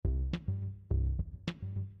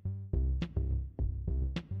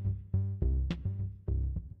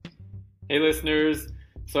Hey, listeners.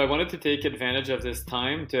 So, I wanted to take advantage of this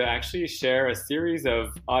time to actually share a series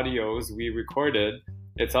of audios we recorded.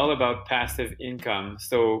 It's all about passive income.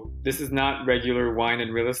 So, this is not regular wine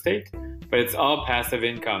and real estate, but it's all passive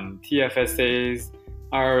income TFSAs,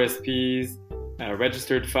 RRSPs,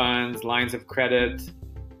 registered funds, lines of credit,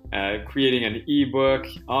 creating an ebook,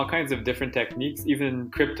 all kinds of different techniques, even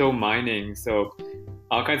crypto mining. So,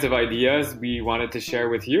 all kinds of ideas we wanted to share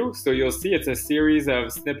with you. So you'll see it's a series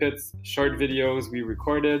of snippets, short videos we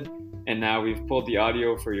recorded, and now we've pulled the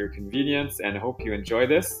audio for your convenience and hope you enjoy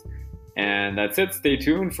this. And that's it. Stay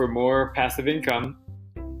tuned for more passive income.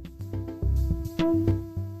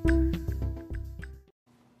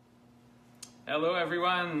 Hello,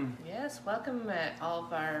 everyone. Yes, welcome all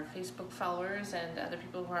of our Facebook followers and other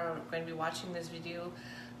people who are going to be watching this video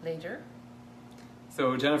later.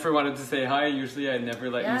 So Jennifer wanted to say hi. Usually I never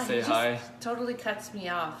let you say hi. Totally cuts me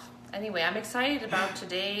off. Anyway, I'm excited about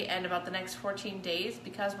today and about the next 14 days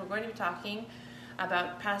because we're going to be talking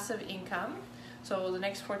about passive income. So the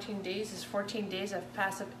next 14 days is 14 days of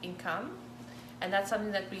passive income. And that's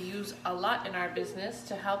something that we use a lot in our business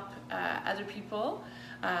to help other people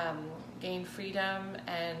gain freedom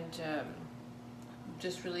and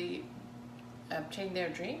just really obtain their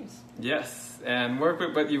dreams. Yes, and work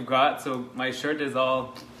with what you've got. So my shirt is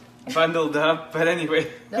all bundled up, but anyway.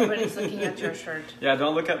 Nobody's looking at your shirt. Yeah,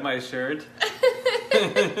 don't look at my shirt.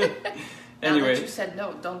 Now that you said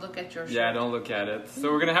no, don't look at your shirt. Yeah, don't look at it.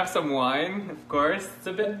 So we're gonna have some wine, of course. It's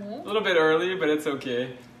a little bit early, but it's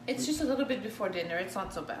okay. It's just a little bit before dinner. It's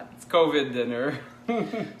not so bad. It's COVID dinner.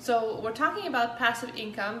 So we're talking about passive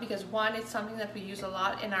income because one, it's something that we use a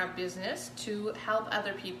lot in our business to help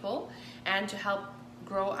other people and to help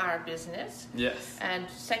grow our business. Yes. And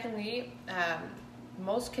secondly,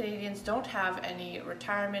 most Canadians don't have any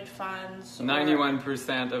retirement funds.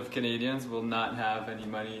 91% of Canadians will not have any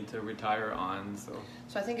money to retire on. So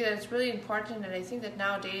I think that it's really important, and I think that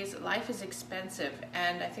nowadays life is expensive,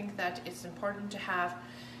 and I think that it's important to have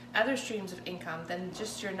other streams of income than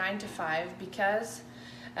just your 9 to 5 because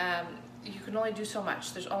you can only do so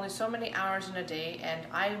much. There's only so many hours in a day, and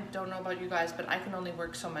I don't know about you guys, but I can only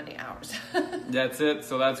work so many hours. That's it.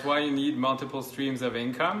 So that's why you need multiple streams of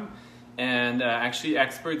income. And actually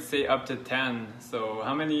experts say up to 10. So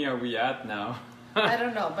how many are we at now? I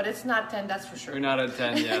don't know, but it's not 10, that's for sure. We're not at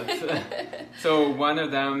 10 yet. So one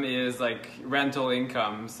of them is like rental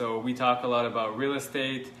income. So we talk a lot about real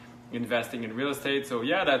estate, investing in real estate. So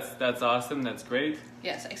yeah, that's awesome. That's great.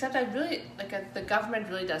 Yes, except I really the government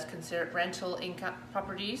really does consider rental income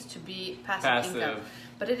properties to be passive income,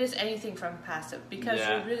 but it is anything from passive because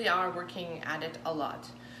you really are working at it a lot.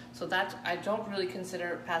 So that I don't really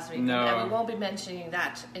consider passive income, and we won't be mentioning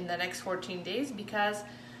that in the next 14 days because,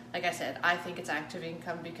 like I said, I think it's active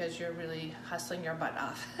income because you're really hustling your butt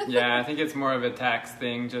off. Yeah, I think it's more of a tax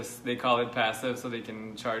thing. Just they call it passive so they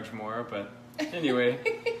can charge more, but. Anyway,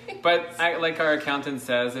 but like our accountant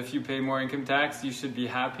says, if you pay more income tax, you should be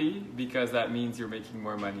happy because that means you're making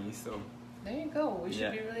more money. So there you go. We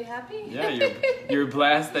should be really happy. Yeah, you're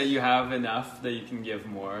blessed that you have enough that you can give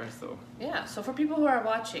more. So yeah. So for people who are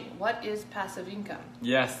watching, what is passive income?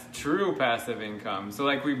 Yes, true passive income. So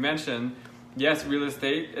like we mentioned, yes, real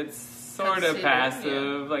estate, it's sort of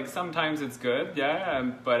passive. Like sometimes it's good,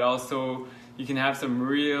 but also you can have some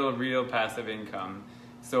real passive income.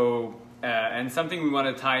 So. And something we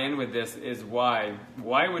want to tie in with this is why.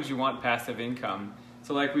 Why would you want passive income?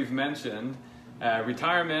 So like we've mentioned,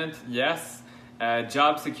 retirement, yes.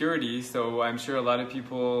 Job security, so I'm sure a lot of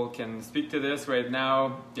people can speak to this right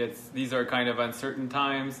now. These are kind of uncertain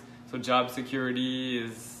times, so job security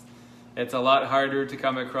it's a lot harder to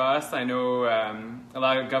come across. I know a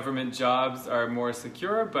lot of government jobs are more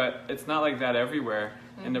secure, but it's not like that everywhere.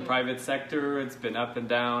 Mm-hmm. In the private sector, it's been up and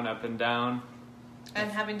down, up and down.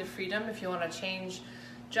 And having the freedom, if you want to change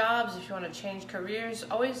jobs, if you want to change careers,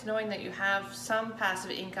 always knowing that you have some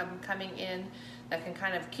passive income coming in that can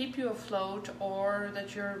kind of keep you afloat or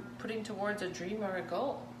that you're putting towards a dream or a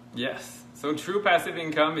goal. Yes. So true passive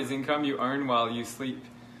income is income you earn while you sleep.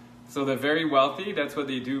 So the very wealthy, that's what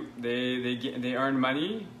they do. They earn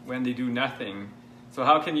money when they do nothing. So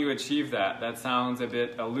how can you achieve that? That sounds a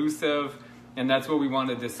bit elusive. And that's what we want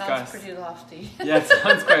to discuss. Sounds pretty lofty. Yeah, it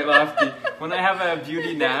sounds quite lofty. When I have a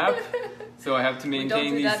beauty nap, so I have to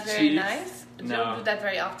maintain these cheeks. Don't do that very nice. No. Don't do that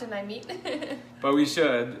very often, I mean. But we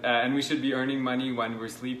should, and we should be earning money when we're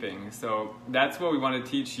sleeping. So that's what we want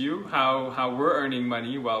to teach you, how we're earning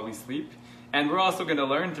money while we sleep. And we're also going to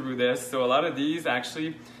learn through this. So a lot of these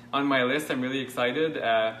actually on my list, I'm really excited.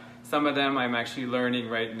 Some of them I'm actually learning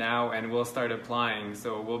right now and we'll start applying.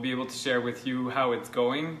 So we'll be able to share with you how it's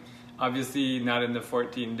going. Obviously not in the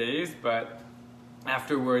 14 days, but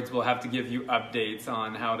afterwards we'll have to give you updates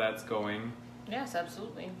on how that's going. Yes,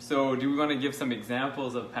 absolutely. So do we want to give some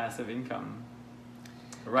examples of passive income?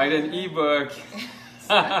 Write an ebook.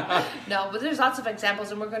 No, but there's lots of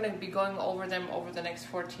examples, and we're going to be going over them over the next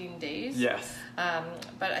 14 days. Yes.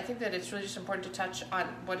 But I think that it's really just important to touch on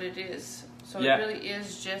what it is. So Yeah. it really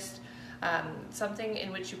is just something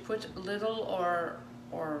in which you put little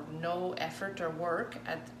or no effort or work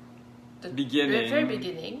at the very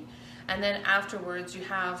beginning, and then afterwards you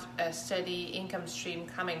have a steady income stream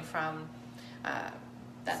coming from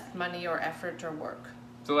that money or effort or work.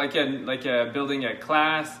 So like building a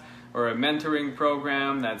class or a mentoring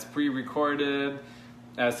program that's pre-recorded.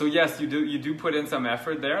 So yes, you do put in some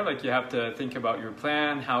effort there. Like you have to think about your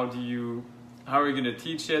plan. How are you going to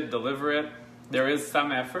teach it, deliver it? There is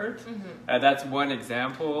some effort. Mm-hmm. That's one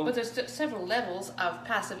example. But there's several levels of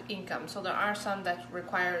passive income. So there are some that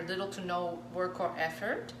require little to no work or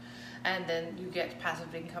effort, and then you get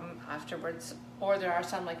passive income afterwards. Or there are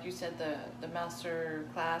some, like you said, the master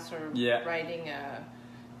class or writing a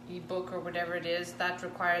ebook or whatever it is that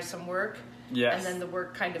requires some work. Yes. And then the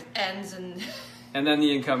work kind of ends and then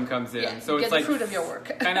the income comes in. Yeah, so you it's get like the fruit of your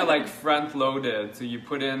work. kind of like front loaded. So you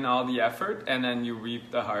put in all the effort and then you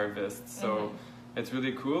reap the harvest. So it's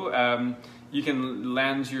really cool. You can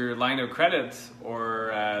lend your line of credit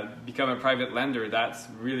or become a private lender. That's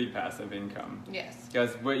really passive income. Yes.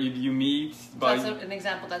 Because what you meet... So that's an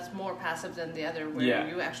example that's more passive than the other, where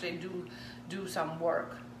you actually do some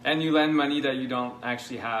work. And you lend money that you don't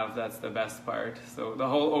actually have. That's the best part. So the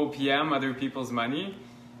whole OPM, other people's money,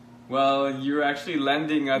 well, you're actually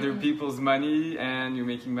lending other people's money and you're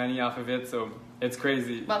making money off of it. So it's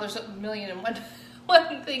crazy. Well, there's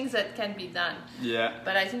 1,000,001 things that can be done. Yeah.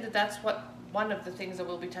 But I think that's one of the things that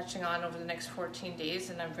we'll be touching on over the next 14 days,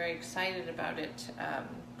 and I'm very excited about it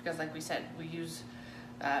because, like we said, we use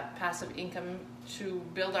passive income to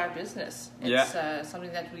build our business. It's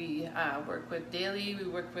something that we work with daily. We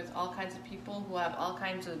work with all kinds of people who have all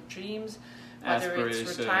kinds of dreams, whether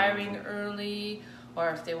it's retiring early or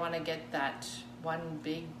if they want to get that one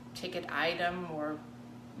big ticket item, or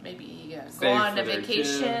maybe go on a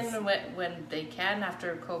vacation when they can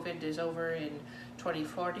after COVID is over in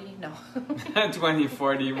 2040. No.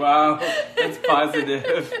 2040, wow, that's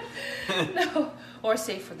positive. No, or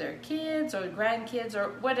save for their kids or grandkids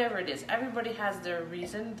or whatever it is. Everybody has their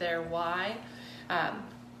reason, their why.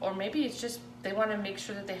 Or maybe it's just they want to make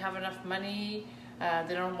sure that they have enough money.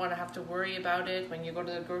 They don't want to have to worry about it. When you go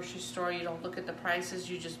to the grocery store, you don't look at the prices.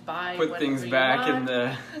 You just buy Put things back in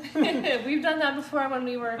the... We've done that before when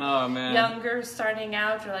we were younger, starting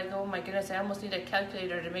out. You're like, oh my goodness, I almost need a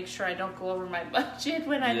calculator to make sure I don't go over my budget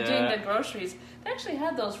when I'm doing the groceries. They actually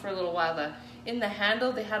had those for a little while. In the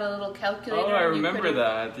handle, they had a little calculator. Oh, I remember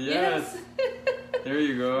that. Yes. There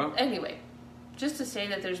you go. Anyway, just to say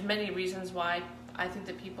that there's many reasons why I think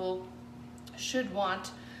that people should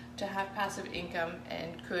want to have passive income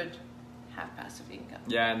and could have passive income.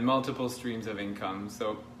 Yeah, and multiple streams of income.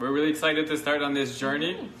 So we're really excited to start on this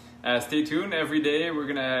journey. Stay tuned. Every day we're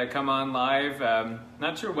going to come on live.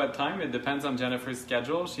 Not sure what time. It depends on Jennifer's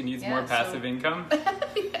schedule. She needs more passive income.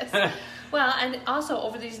 Yes. Well, and also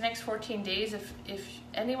over these next 14 days, if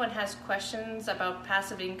anyone has questions about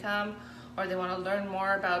passive income, or they want to learn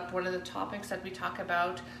more about one of the topics that we talk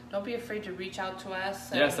about, don't be afraid to reach out to us.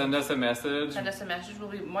 Send us a message. Send us a message. We'll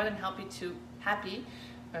be more than happy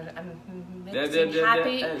and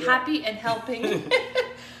helping.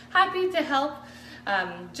 Happy to help.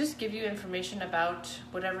 Just give you information about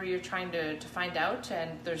whatever you're trying to find out,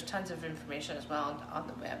 and there's tons of information as well on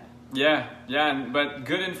the web. But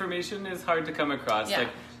good information is hard to come across. Yeah.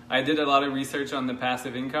 Like, I did a lot of research on the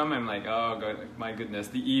passive income. I'm like, oh God, my goodness,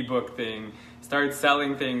 the ebook thing, start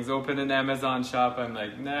selling things, open an Amazon shop. I'm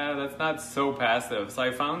like, nah, that's not so passive. So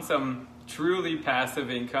I found some truly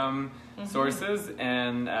passive income sources,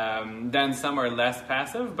 and then some are less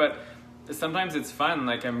passive, but sometimes it's fun.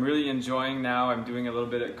 Like, I'm really enjoying now. I'm doing a little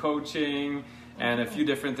bit of coaching and a few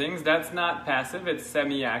different things. That's not passive, it's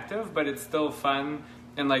semi-active, but it's still fun.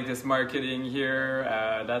 And like this marketing here,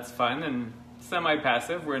 that's fun. And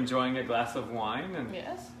semi-passive, we're enjoying a glass of wine, and we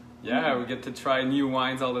get to try new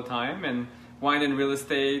wines all the time, and wine and real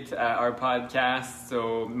estate, our podcast,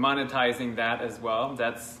 so monetizing that as well.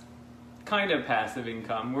 That's kind of passive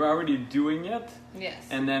income. We're already doing it,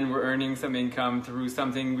 and then we're earning some income through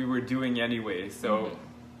something we were doing anyway, so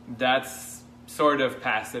that's sort of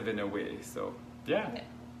passive in a way. So so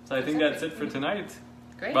I think that's it for tonight.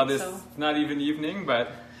 Great. Well, it's not even evening,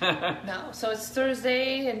 but no, so it's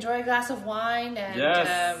Thursday. Enjoy a glass of wine and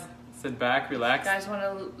sit back, relax. You guys want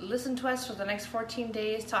to listen to us for the next 14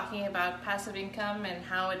 days talking about passive income and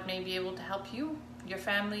how it may be able to help you, your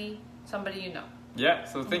family, somebody you know. Yeah,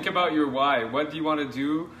 so think about your why. What do you want to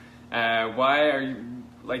do? Why are you,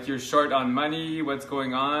 like, you're short on money? What's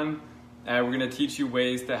going on? We're going to teach you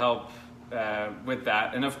ways to help with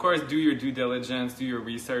that. And of course, do your due diligence, do your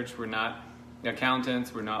research. We're not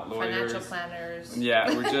accountants, we're not lawyers. Financial planners.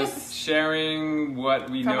 Yeah, we're just sharing what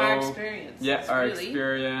we From know. our experience. Yeah, our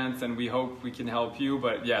experience, and we hope we can help you.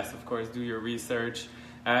 But yes, of course, do your research.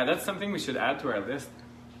 That's something we should add to our list,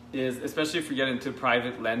 is especially if we get into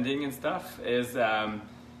private lending and stuff, is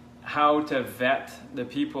how to vet the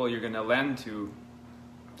people you're going to lend to.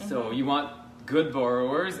 So you want good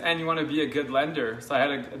borrowers and you want to be a good lender. So I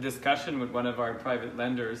had a discussion with one of our private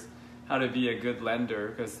lenders, how to be a good lender,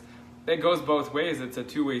 because it goes both ways. It's a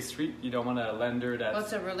two-way street. You don't want a lender that's... Well,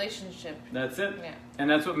 it's a relationship. That's it. Yeah. And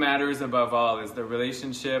that's what matters above all, is the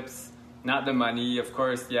relationships, not the money. Of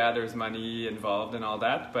course, yeah, there's money involved and all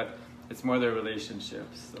that, but it's more the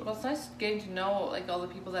relationships. So. Well, it's nice getting to know like all the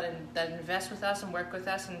people that invest with us and work with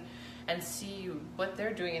us and see what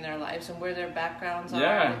they're doing in their lives and where their backgrounds are.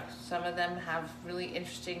 Yeah. Like, some of them have really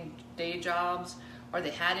interesting day jobs, or they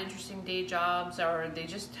had interesting day jobs, or they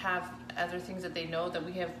just have other things that they know that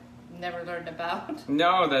we have never learned about.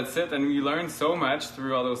 No, that's it. And we learn so much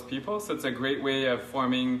through all those people. So it's a great way of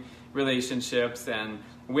forming relationships and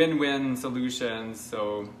win-win solutions.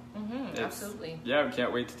 So absolutely. Yeah, we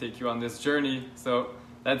can't wait to take you on this journey. So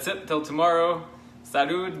that's it. Till tomorrow.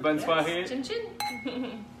 Salut, bonne soirée. Chin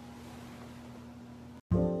chin.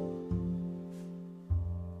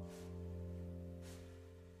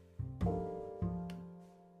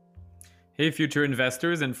 Hey future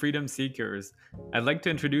investors and freedom seekers. I'd like to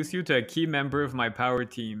introduce you to a key member of my power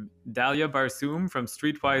team, Dalia Barsoum from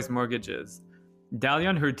Streetwise Mortgages. Dalia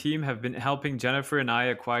and her team have been helping Jennifer and I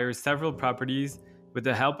acquire several properties with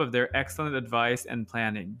the help of their excellent advice and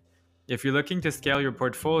planning. If you're looking to scale your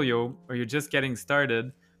portfolio or you're just getting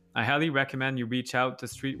started, I highly recommend you reach out to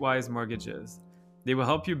Streetwise Mortgages. They will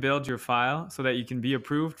help you build your file so that you can be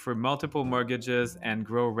approved for multiple mortgages and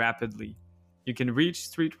grow rapidly. You can reach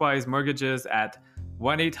Streetwise Mortgages at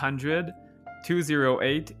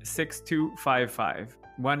 1-800-208-6255,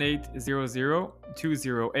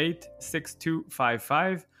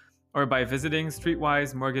 1-800-208-6255, or by visiting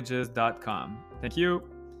streetwisemortgages.com. Thank you.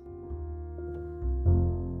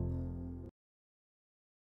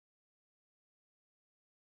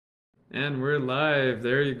 And we're live.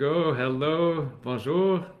 There you go. Hello.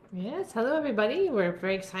 Bonjour. Yes. Hello, everybody. We're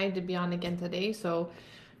very excited to be on again today. So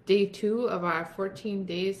day 2 of our 14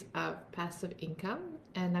 days of passive income.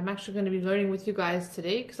 And I'm actually going to be learning with you guys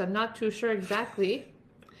today because I'm not too sure exactly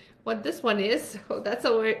what this one is. So that's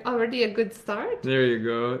already a good start. There you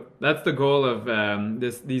go. That's the goal of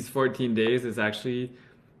these 14 days, is actually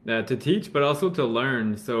to teach, but also to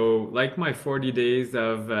learn. So like my 40 days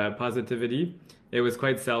of positivity, it was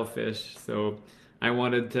quite selfish. So I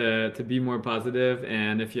wanted to be more positive.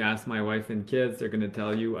 And if you ask my wife and kids, they're going to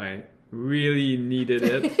tell you I really needed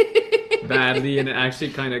it badly, and it actually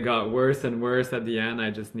kind of got worse and worse at the end. I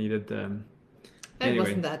just needed It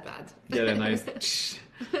wasn't that bad. Get a nice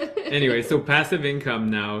anyway, so passive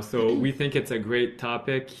income now. So we think it's a great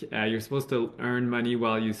topic. You're supposed to earn money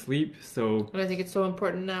while you sleep. So I think it's so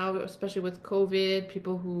important now, especially with COVID,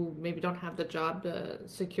 people who maybe don't have the job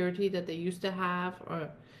security that they used to have, or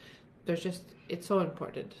it's so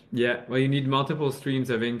important. Yeah, well, you need multiple streams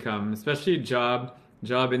of income, especially job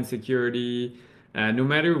insecurity. No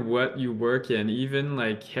matter what you work in, even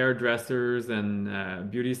like hairdressers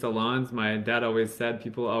and beauty salons, my dad always said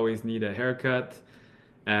people always need a haircut.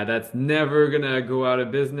 That's never gonna go out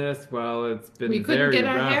of business. Well, it's been very rough. We couldn't get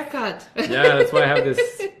our haircut. Yeah, that's why I have this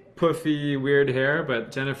puffy, weird hair.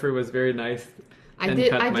 But Jennifer was very nice. I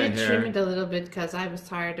did trim it a little bit because I was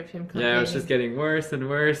tired of him complaining. Yeah, it was just getting worse and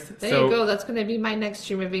worse. There you go. That's going to be my next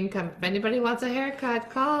stream of income. If anybody wants a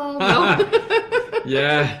haircut, call. No.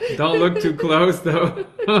 Yeah, don't look too close though.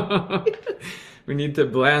 We need to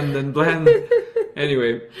blend.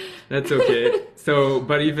 Anyway, that's okay. So,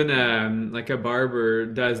 but even like a barber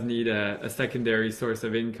does need a secondary source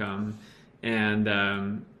of income. And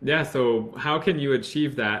so how can you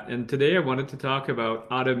achieve that? And today I wanted to talk about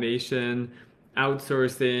automation,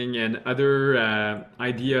 outsourcing, and other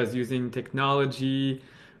ideas using technology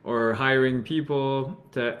or hiring people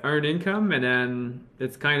to earn income. And then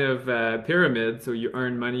it's kind of a pyramid, so you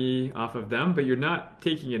earn money off of them, but you're not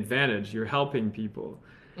taking advantage, you're helping people.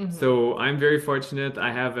 Mm-hmm. So I'm very fortunate.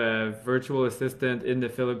 I have a virtual assistant in the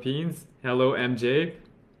Philippines. Hello, MJ.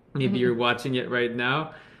 Maybe you're watching it right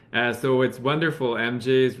now. So it's wonderful.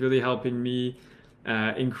 MJ is really helping me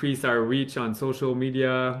increase our reach on social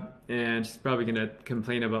media. And she's probably going to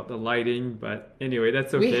complain about the lighting, but anyway,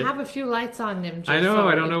 that's okay. We have a few lights on him. I know,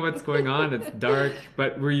 I don't know what's going on. It's dark,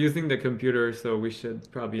 but we're using the computer, so we should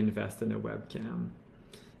probably invest in a webcam.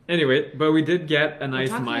 Anyway, but we did get a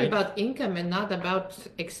nice mic. We're talking about income and not about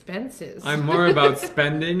expenses. I'm more about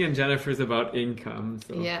spending, and Jennifer's about income.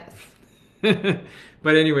 So. Yes.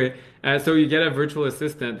 But anyway, so you get a virtual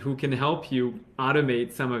assistant who can help you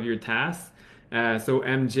automate some of your tasks. So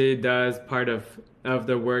MJ does part of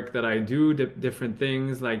the work that I do, different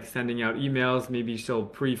things like sending out emails. Maybe she'll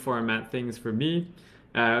pre-format things for me.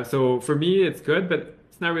 So for me, it's good, but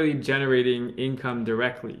it's not really generating income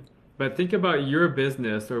directly. But think about your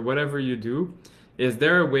business or whatever you do. Is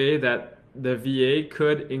there a way that the VA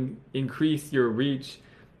could increase your reach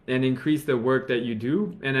and increase the work that you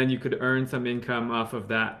do, and then you could earn some income off of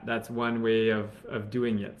that? That's one way of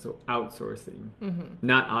doing it. So outsourcing,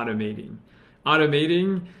 not automating.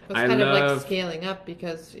 Automating, it's kind of like scaling up,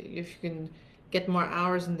 because if you can get more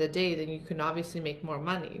hours in the day, then you can obviously make more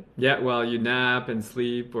money. Yeah, while you nap and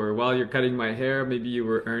sleep, or while you're cutting my hair, maybe you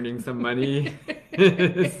were earning some money.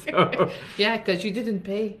 So, yeah, because you didn't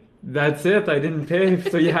pay. That's it, I didn't pay,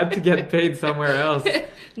 so you had to get paid somewhere else.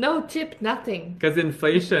 No tip, nothing. Because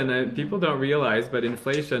inflation, people don't realize, but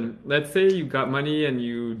inflation, let's say you got money and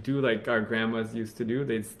you do like our grandmas used to do,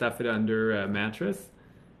 they'd stuff it under a mattress.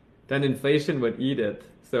 Then inflation would eat it.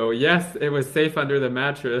 So yes, it was safe under the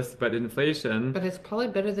mattress, but inflation... But it's probably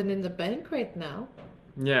better than in the bank right now.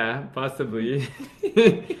 Yeah, possibly.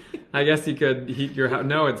 I guess you could heat your house.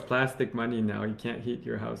 No, it's plastic money now. You can't heat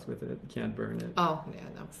your house with it. You can't burn it. Oh, yeah,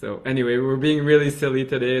 no. So anyway, we're being really silly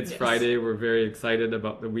today. It's Friday. We're very excited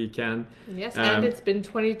about the weekend. Yes, and it's been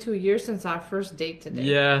 22 years since our first date today.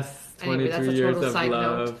 Yes, 22 anyway, years of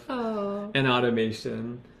love and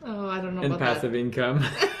automation. Oh, I don't know and about passive income.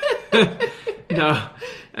 No,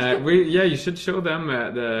 you should show them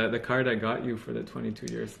the card I got you for the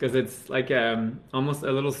 22 years, because it's like almost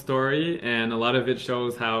a little story, and a lot of it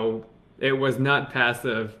shows how it was not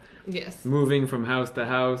passive. Yes. Moving from house to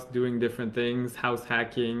house, doing different things, house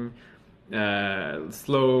hacking,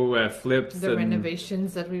 slow flips. The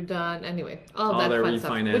renovations that we've done. Anyway, all that fun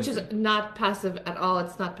stuff, which is not passive at all.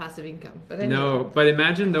 It's not passive income. But anyway. No, but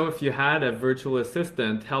imagine though if you had a virtual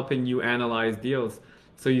assistant helping you analyze deals.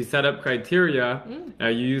 So you set up criteria, you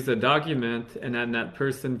use a document, and then that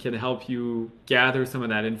person can help you gather some of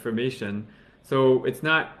that information. So it's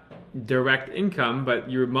not direct income,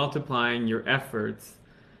 but you're multiplying your efforts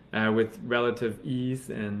with relative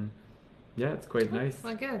ease, and yeah, it's quite nice.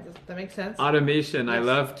 Well, again, that makes sense. Automation, yes. I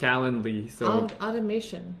love Calendly. So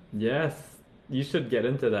automation. Yes, you should get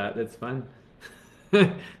into that. It's fun. So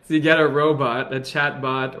you get a robot, a chat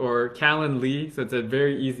bot, or Calendly. So it's a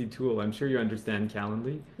very easy tool. I'm sure you understand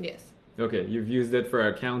Calendly. Yes. Okay, you've used it for our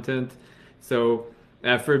accountant. So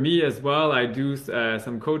for me as well, I do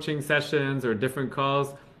some coaching sessions or different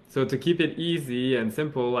calls. So to keep it easy and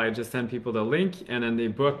simple, I just send people the link, and then they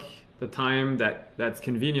book the time that's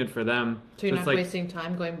convenient for them. So you're not wasting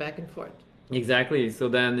time going back and forth. Exactly. So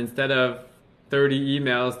then instead of 30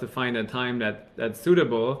 emails to find a time that's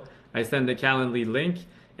suitable, I send the Calendly link,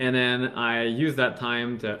 and then I use that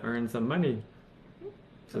time to earn some money.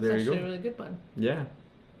 So that's there you go. That's actually a really good one. Yeah.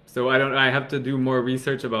 So I have to do more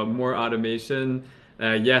research about more automation.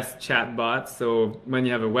 Yes, chat bots. So when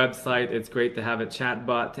you have a website, it's great to have a chat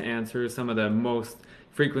bot to answer some of the most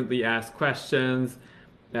frequently asked questions.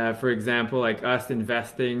 For example, like us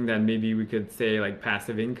investing, then maybe we could say like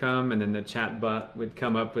passive income, and then the chat bot would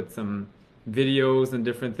come up with some videos and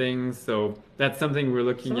different things. So that's something we're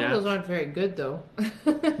looking at. Some of those aren't very good though.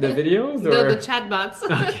 The videos? No, the chat bots.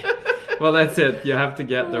 Okay. Well, that's it. You have to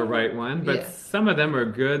get the right one. But some of them are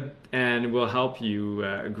good and will help you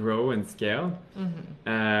grow and scale.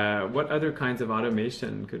 Mm-hmm. What other kinds of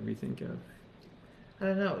automation could we think of? I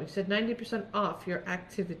don't know. You said 90% off your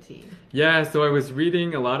activity. Yeah, so I was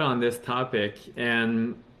reading a lot on this topic,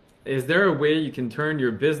 and is there a way you can turn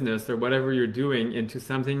your business or whatever you're doing into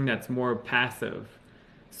something that's more passive?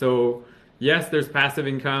 So yes, there's passive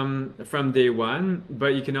income from day one,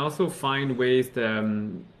 but you can also find ways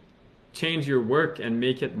to change your work and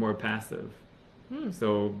make it more passive.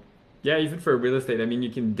 So yeah, even for real estate, I mean, you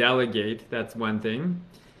can delegate, that's one thing.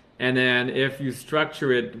 And then if you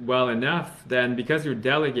structure it well enough, then because you're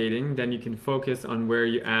delegating, then you can focus on where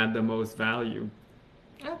you add the most value.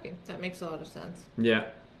 Okay, that makes a lot of sense. Yeah.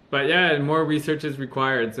 But yeah, more research is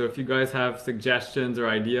required. So if you guys have suggestions or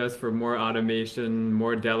ideas for more automation,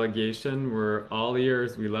 more delegation, we're all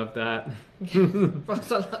ears. We love that.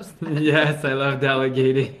 Rosa loves that. Yes, I love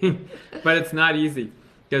delegating. But it's not easy.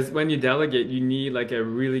 Because when you delegate, you need like a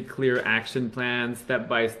really clear action plan, step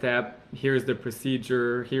by step. Here's the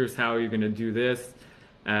procedure. Here's how you're going to do this.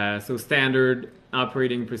 So standard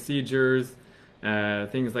operating procedures,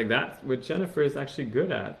 things like that, which Jennifer is actually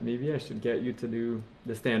good at. Maybe I should get you to do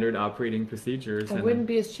the standard operating procedures. It wouldn't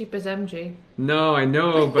be as cheap as MJ. No, I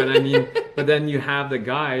know, but I mean, but then you have the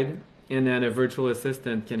guide, and then a virtual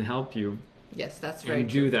assistant can help you. Yes, that's very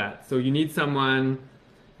true. Do that. So you need someone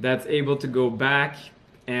that's able to go back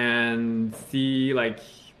and see like,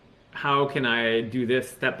 how can I do this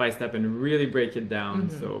step by step and really break it down.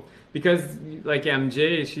 So because like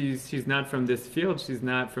MJ, she's not from this field. She's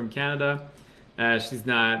not from Canada. She's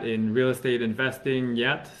not in real estate investing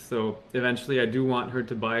yet. So eventually I do want her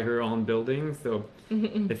to buy her own building. So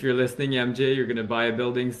if you're listening, MJ, you're going to buy a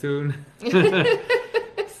building soon.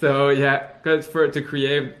 So yeah, because to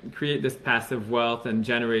create this passive wealth and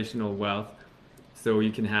generational wealth, so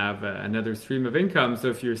you can have another stream of income. So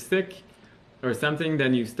if you're sick or something,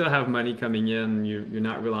 then you still have money coming in. You're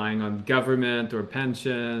not relying on government or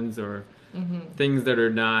pensions or things that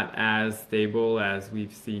are not as stable as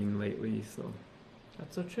we've seen lately. So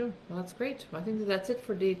that's so true. Well, that's great. I think that's it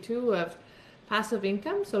for day 2 of passive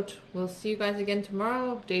income. So we'll see you guys again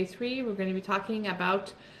tomorrow. Day 3, we're going to be talking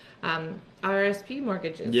about RSP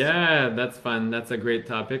mortgages. Yeah, that's fun. That's a great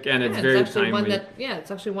topic, and it's very timely.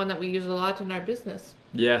 It's actually one that we use a lot in our business.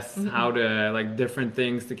 Yes, how to like different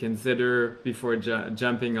things to consider before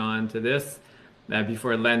jumping on to this.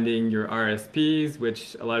 Before lending your RSPs,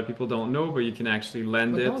 which a lot of people don't know, but you can actually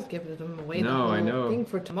lend it. Don't give them away. No, I know. Thing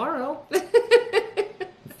for tomorrow.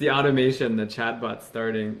 It's the automation, the chatbot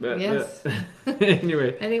starting. Yes.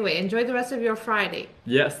 Anyway, enjoy the rest of your Friday.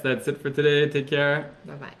 Yes, that's it for today. Take care.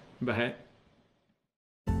 Bye-bye. Bye.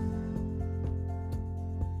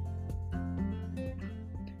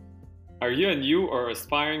 Are you a new or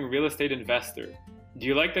aspiring real estate investor? Do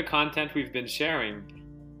you like the content we've been sharing?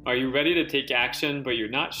 Are you ready to take action but you're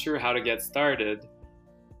not sure how to get started?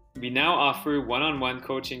 We now offer one-on-one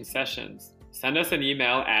coaching sessions. Send us an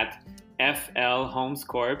email at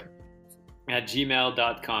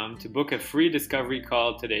flhomescorp@gmail.com to book a free discovery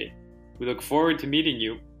call today. We look forward to meeting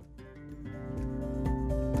you.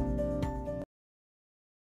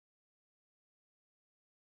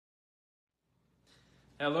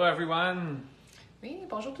 Hello everyone. Oui,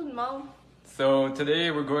 bonjour tout le monde. So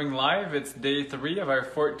today we're going live. It's day 3 of our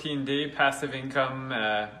 14-day passive income,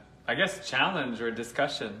 challenge or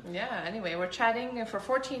discussion. Yeah, anyway, we're chatting for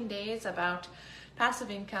 14 days about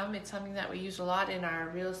passive income. It's something that we use a lot in our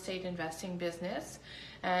real estate investing business.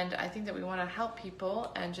 And I think that we want to help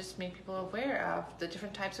people and just make people aware of the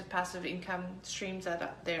different types of passive income streams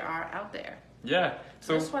that there are out there. Yeah.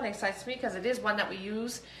 So this one excites me because it is one that we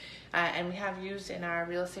use and we have used in our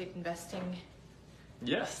real estate investing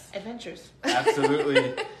adventures.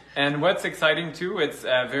 Absolutely. And what's exciting too, it's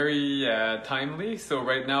very timely. So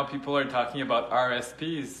right now people are talking about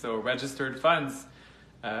RSPs, so registered funds,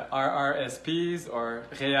 RRSPs or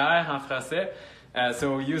REER en français.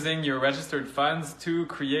 So using your registered funds to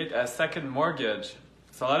create a second mortgage.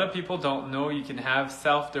 So a lot of people don't know you can have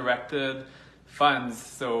self-directed funds.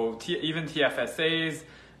 So even TFSAs,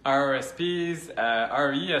 RRSPs,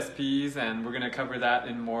 RESPs, and we're going to cover that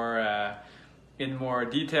in more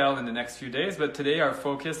detail in the next few days. But today our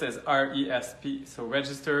focus is RESP, so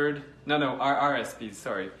RRSPs,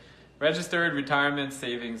 sorry. Registered Retirement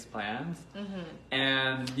Savings Plans.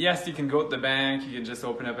 And yes, you can go to the bank, you can just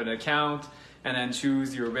open up an account and then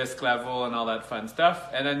choose your risk level and all that fun stuff.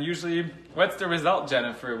 And then usually, what's the result,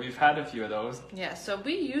 Jennifer? We've had a few of those. Yeah, so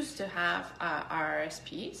we used to have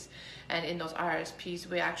RRSPs, and in those RRSPs,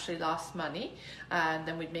 we actually lost money. And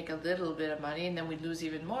then we'd make a little bit of money, and then we'd lose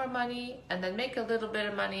even more money, and then make a little bit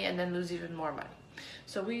of money, and then lose even more money.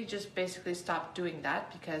 So we just basically stopped doing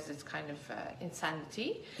that because it's kind of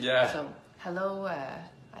insanity. Yeah. So hello,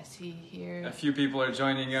 I see here a few people are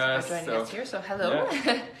joining us. So hello.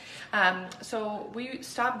 Yeah. So we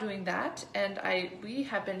stopped doing that, and we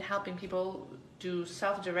have been helping people do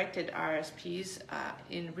self-directed RSPs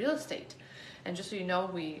in real estate. And just so you know,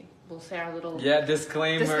 we will say our little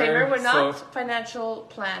disclaimer. We're not financial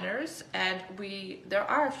planners, and there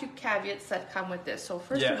are a few caveats that come with this. So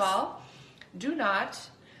first of all, do not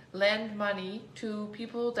lend money to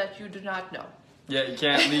people that you do not know. Yeah, you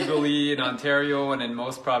can't legally in Ontario and in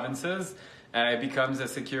most provinces. It becomes a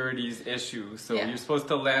securities issue. So you're supposed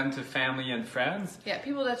to lend to family and friends. Yeah,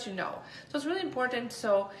 people that you know. So it's really important.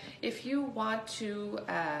 So if you want to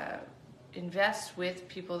invest with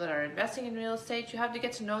people that are investing in real estate, you have to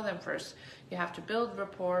get to know them first. You have to build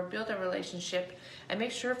rapport, build a relationship, and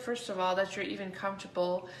make sure, first of all, that you're even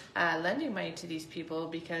comfortable lending money to these people,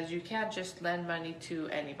 because you can't just lend money to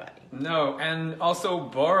anybody. No, and also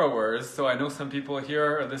borrowers. So I know some people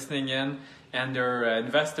here are listening in, and their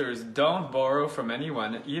investors don't borrow from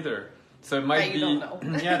anyone either. So it might that you be don't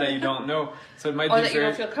know. yeah, that you don't know. So it might Or be that you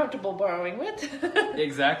very don't feel comfortable borrowing with.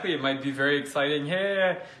 exactly. It might be very exciting.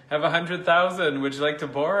 Hey, I have 100,000. Would you like to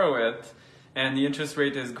borrow it? And the interest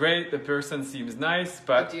rate is great. The person seems nice,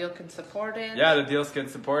 but the deal can support it. yeah, the deals can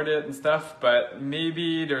support it and stuff. But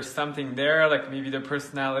maybe there's something there, like maybe their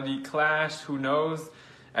personality clashed. Who knows?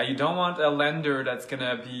 You don't want a lender that's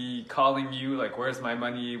gonna be calling you like, "Where's my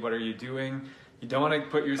money? What are you doing?" You don't want to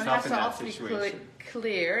put yourself in that situation. It has to also be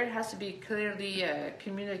clear. It has to be clearly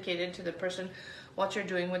communicated to the person what you're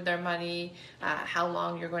doing with their money, how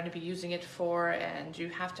long you're going to be using it for, and you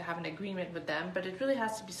have to have an agreement with them. But it really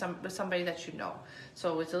has to be with somebody that you know.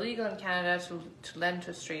 So it's illegal in Canada to lend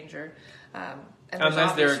to a stranger.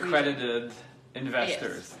 Unless they're accredited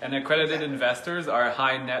investors. Yes. And accredited investors are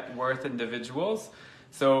high net worth individuals.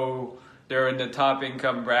 So they're in the top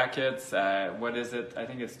income brackets. What is it? I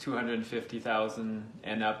think it's 250,000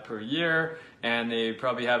 and up per year, and they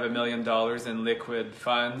probably have $1 million in liquid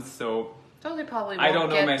funds. So they probably won't I don't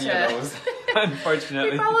know many of those,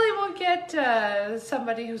 unfortunately. They probably won't get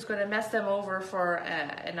somebody who's going to mess them over for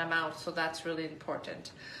an amount. So that's really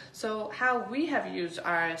important. So how we have used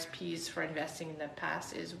RSPs for investing in the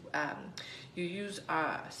past is you use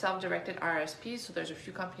self-directed RSPs. So there's a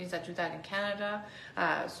few companies that do that in Canada.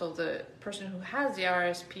 So the person who has the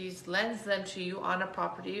RSPs lends them to you on a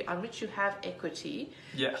property on which you have equity.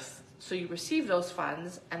 Yes. So you receive those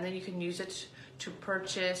funds, and then you can use it to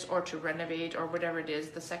purchase or to renovate or whatever it is,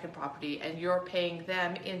 the second property, and you're paying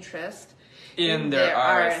them interest in their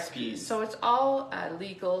RSPs. So it's all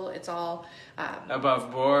legal. It's all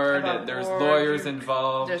above board. There's lawyers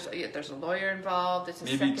involved. There's a lawyer involved. It's a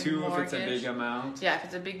maybe second two mortgage. if it's a big amount. Yeah, if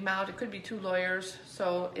it's a big amount, it could be 2 lawyers.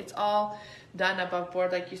 So it's all done above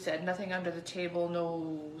board, like you said. Nothing under the table.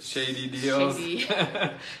 No shady deals.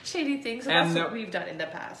 Shady things. And that's what we've done in the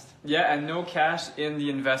past. Yeah, and no cash in the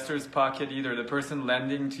investor's pocket either. The person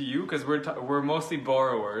lending to you, because we're mostly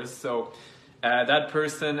borrowers. So that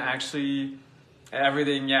person actually,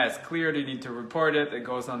 everything, it's clear. They need to report it. It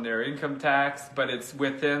goes on their income tax, but it's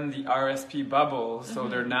within the RSP bubble. So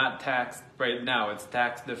they're not taxed right now. It's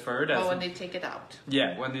tax deferred. When they take it out.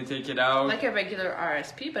 Yeah, when they take it out. Like a regular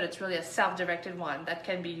RSP, but it's really a self-directed one that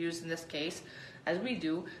can be used in this case, as we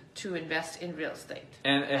do, to invest in real estate.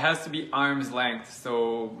 And it has to be arm's length.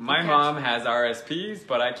 So my mom has RSPs,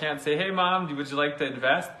 but I can't say, "Hey mom, would you like to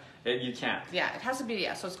invest?" You can't. Yeah, it has to be,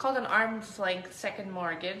 so it's called an arm's length second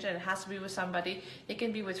mortgage, and it has to be with somebody. It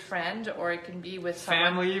can be with friend, or it can be with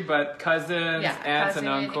family, but cousins, aunts and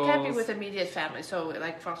uncles. It can't be with immediate family. So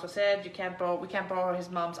like François said, we can't borrow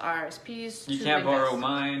his mom's RSPs. You can't borrow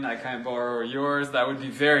mine, I can't borrow yours. That would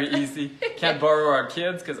be very easy. Can't borrow our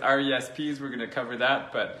kids, because RESPs, we're going to cover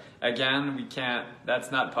that, but again, we can't,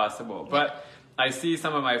 that's not possible. But I see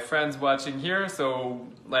some of my friends watching here, so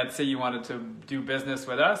let's say you wanted to do business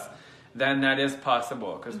with us, then that is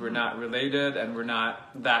possible, because we're not related and we're not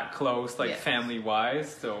that close, family-wise.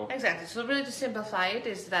 So exactly. So really, to simplify it,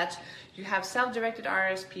 is that you have self-directed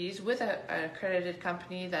RSPs with an accredited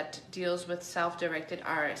company that deals with self-directed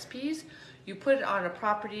RSPs. You put it on a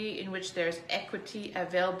property in which there's equity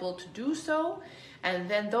available to do so, and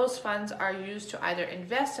then those funds are used to either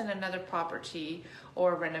invest in another property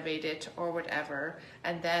or renovate it or whatever,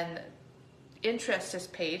 and then interest is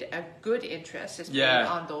paid, a good interest is paid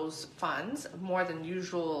on those funds, more than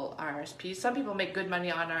usual RSPs. Some people make good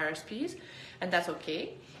money on RSPs, and that's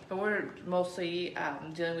okay. But we're mostly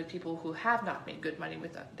dealing with people who have not made good money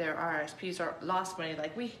with their RSPs or lost money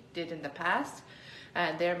like we did in the past,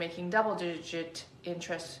 and they're making double-digit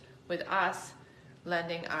interest with us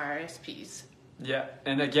lending RSPs. Yeah,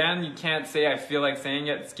 and again, you can't say, I feel like saying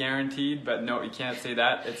it's guaranteed, but no, you can't say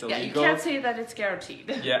that. It's illegal. Yeah, you can't say that it's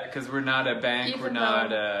guaranteed. Yeah, because we're not a bank, we're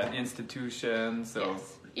not an institution, so...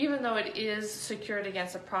 Yes. Even though it is secured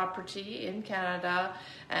against a property in Canada,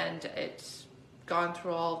 and it's gone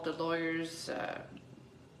through all of the lawyers,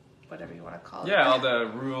 whatever you want to call it. Yeah, all the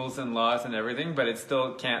rules and laws and everything, but it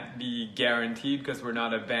still can't be guaranteed because we're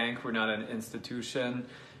not a bank, we're not an institution.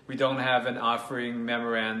 We don't have an offering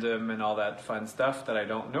memorandum and all that fun stuff that I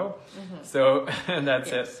don't know. So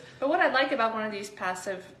that's it. But what I like about one of these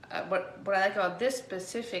passive, what I like about this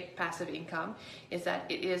specific passive income is that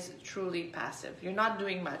it is truly passive. You're not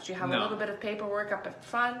doing much. You have a little bit of paperwork up at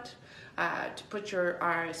front, to put your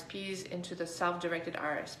RRSPs into the self-directed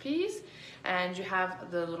RRSPs, and you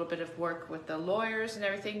have the little bit of work with the lawyers and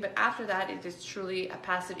everything. But after that, it is truly a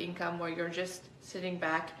passive income where you're just sitting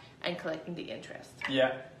back and collecting the interest.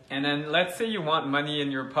 Yeah. And then let's say you want money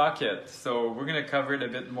in your pocket. So we're going to cover it a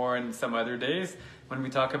bit more in some other days when we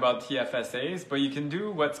talk about TFSAs, but you can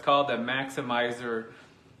do what's called a maximizer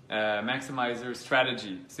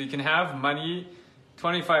strategy. So you can have money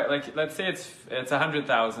 25, like let's say it's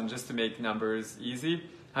 100,000, just to make numbers easy.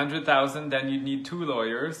 100,000, then you need 2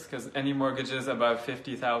 lawyers, because any mortgages above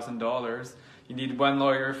 $50,000, you need 1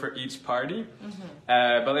 lawyer for each party.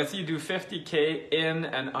 But let's say you do 50K in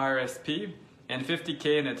an RSP and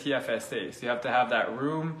 50K in a TFSA. So you have to have that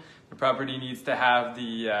room. The property needs to have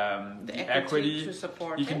the equity to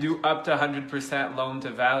support You can do up to 100% loan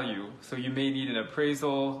to value. So you may need an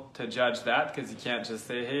appraisal to judge that, because you can't just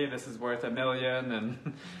say, hey, this is worth $1 million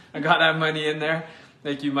and I got that money in there.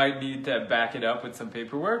 Like, you might need to back it up with some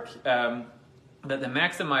paperwork. But the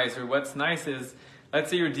maximizer, what's nice is, let's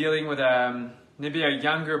say you're dealing with maybe a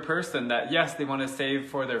younger person that, yes, they want to save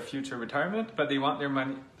for their future retirement, but they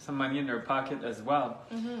want some money in their pocket as well.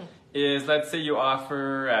 Is, let's say you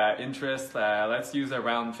offer interest, let's use a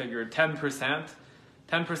round figure, 10%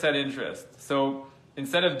 interest. So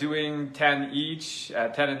instead of doing 10 each,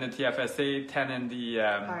 10 in the TFSA, 10 in the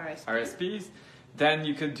RSPs, then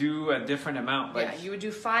you could do a different amount. Yeah, you would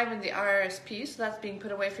do 5 in the RRSP, so that's being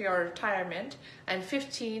put away for your retirement, and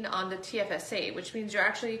 15 on the TFSA, which means you're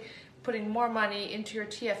actually putting more money into your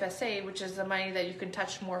TFSA, which is the money that you can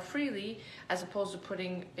touch more freely, as opposed to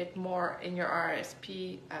putting it more in your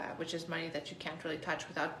RRSP, which is money that you can't really touch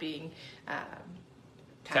without being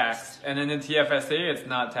taxed. And in the TFSA, it's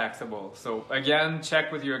not taxable. So again,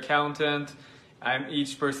 check with your accountant.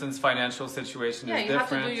 Each person's financial situation is different. Yeah, you have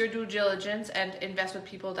to do your due diligence and invest with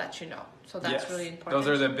people that you know. So that's really important. Those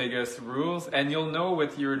are the biggest rules. And you'll know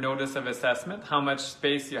with your notice of assessment how much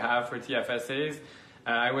space you have for TFSAs.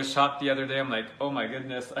 I was shocked the other day. I'm like, oh my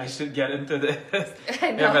goodness, I should get into this. We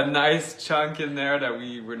have a nice chunk in there that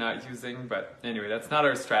we're not using. But anyway, that's not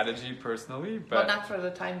our strategy personally. But well, not for the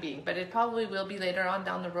time being. But it probably will be later on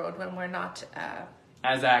down the road when we're not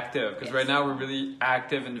as active. Because right now we're really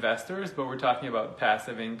active investors, but we're talking about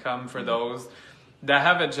passive income for those that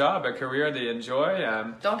have a job, a career they enjoy.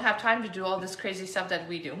 Don't have time to do all this crazy stuff that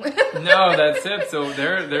we do. No, that's it. So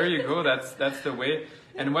there you go. That's the way.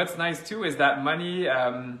 And what's nice too is that money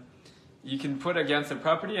you can put against a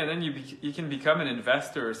property, and then you can become an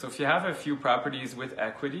investor. So if you have a few properties with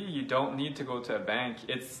equity, you don't need to go to a bank.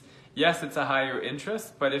 It's a higher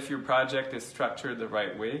interest, but if your project is structured the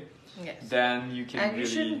right way, then you can and you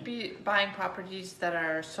shouldn't be buying properties that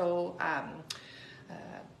are so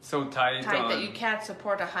tight that you can't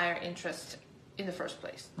support a higher interest in the first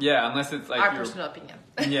place. Yeah, unless it's like our personal opinion.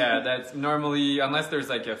 Yeah, that's normally, unless there's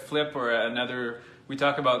like a flip or another. We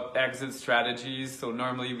talk about exit strategies, so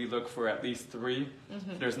normally we look for at least 3.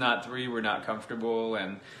 If there's not 3, we're not comfortable.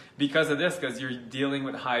 And because of this, because you're dealing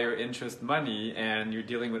with higher interest money and you're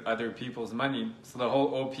dealing with other people's money, so the whole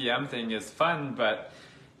OPM thing is fun, but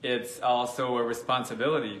it's also a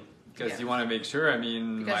responsibility, because you want to make sure,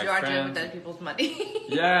 because you are dealing with other people's money.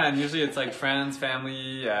 Yeah, and usually it's like friends,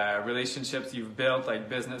 family, relationships you've built, like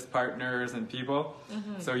business partners and people.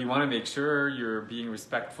 So you want to make sure you're being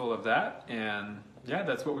respectful of that. And yeah,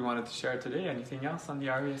 that's what we wanted to share today. Anything else on the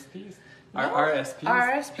RSPs?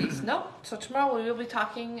 RSPs? No. So tomorrow we will be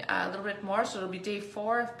talking a little bit more. So it'll be day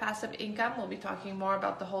 4 of passive income. We'll be talking more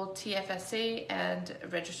about the whole TFSA and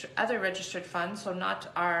other registered funds. So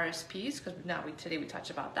not RSPs, because today we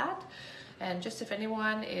touch about that. And just if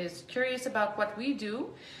anyone is curious about what we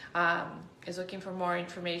do, is looking for more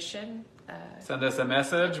information, send us a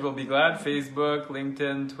message. We'll be glad. Facebook,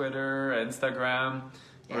 LinkedIn, Twitter, Instagram.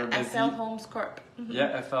 Yeah, FL Homes Corp.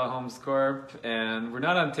 Yeah, FL Homes Corp. And we're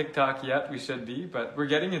not on TikTok yet. We should be, but we're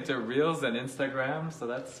getting into Reels and Instagram, so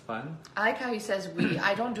that's fun. I like how he says we.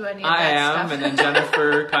 I don't do any of that stuff. And then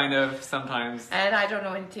Jennifer kind of sometimes. And I don't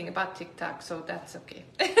know anything about TikTok, so that's okay.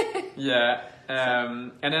 Yeah.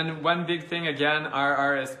 And then one big thing, again,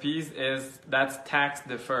 our RSPs that's tax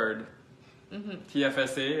deferred.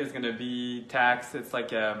 TFSA is going to be tax. It's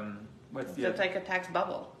like it's like a tax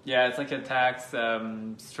bubble. Yeah, it's like a tax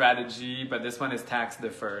strategy, but this one is tax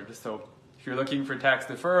deferred. So if you're looking for tax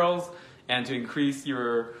deferrals and to increase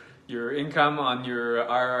your income on your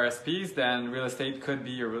RRSPs, then real estate could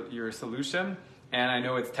be your solution. And I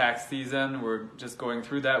know it's tax season. We're just going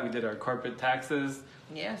through that. We did our corporate taxes.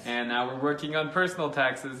 Yes. And now we're working on personal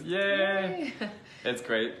taxes. Yay! It's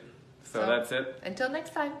great. So that's it. Until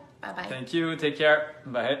next time. Bye-bye. Thank you. Take care.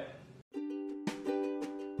 Bye.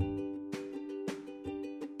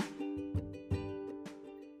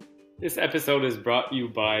 This episode is brought to you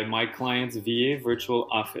by My Client's VA Virtual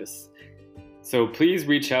Office. So please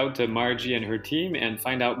reach out to Margie and her team and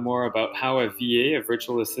find out more about how a VA, a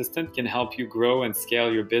virtual assistant, can help you grow and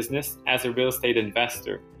scale your business as a real estate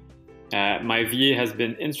investor. My VA has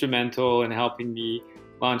been instrumental in helping me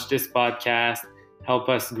launch this podcast, help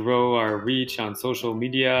us grow our reach on social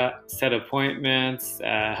media, set appointments,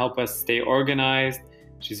 help us stay organized.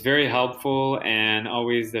 She's very helpful and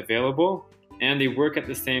always available. And they work at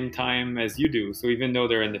the same time as you do. So even though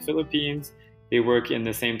they're in the Philippines, they work in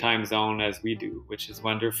the same time zone as we do, which is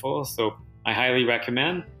wonderful. So I highly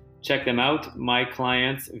recommend. Check them out,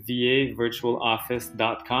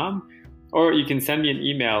 myclientsvavirtualoffice.com. Or you can send me an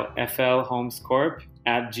email,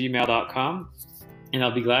 flhomescorp@gmail.com. And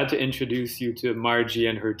I'll be glad to introduce you to Margie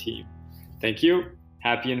and her team. Thank you.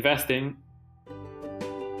 Happy investing.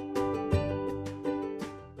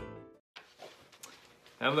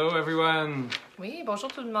 Hello, everyone. Oui, bonjour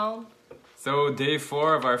tout le monde. So, day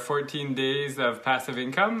 4 of our 14 days of passive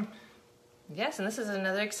income. Yes, and this is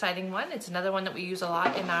another exciting one. It's another one that we use a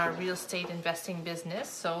lot in our real estate investing business.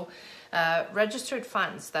 So, registered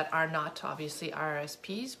funds that are not obviously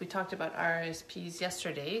RRSPs. We talked about RRSPs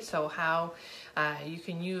yesterday, so how you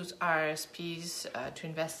can use RRSPs to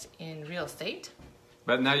invest in real estate.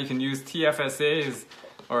 But now you can use TFSAs,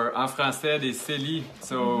 or en français, des CELI.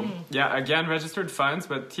 So, yeah, again, registered funds,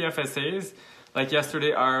 but TFSAs, like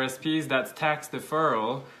yesterday, RRSPs, that's tax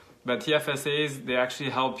deferral. But TFSAs, they actually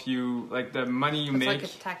help you, like the money you make.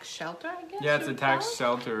 It's like a tax shelter, I guess? Yeah, it's a tax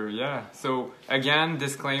shelter, yeah. So, again,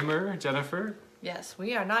 disclaimer, Jennifer. Yes,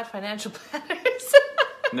 we are not financial planners.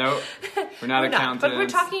 No, we're not accountants. But we're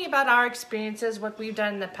talking about our experiences, what we've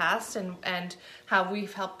done in the past, and how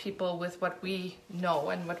we've helped people with what we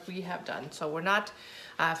know and what we have done. So we're not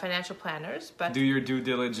financial planners, but... Do your due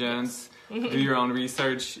diligence, do your own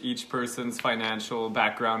research. Each person's financial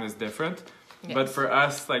background is different. Yes. But for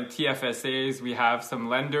us, like TFSAs, we have some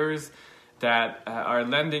lenders that are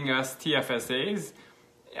lending us TFSAs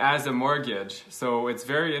as a mortgage. So it's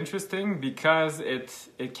very interesting because it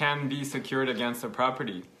can be secured against a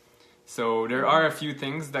property. So there are a few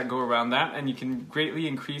things that go around that, and you can greatly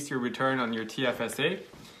increase your return on your TFSA.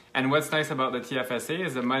 And what's nice about the TFSA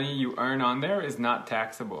is the money you earn on there is not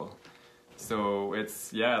taxable. So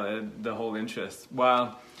it's, yeah, the whole interest.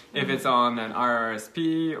 Well, if it's on an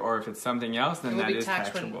RRSP or if it's something else, then that is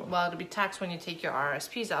taxable. It'll be taxed when you take your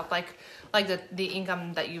RRSPs out, like the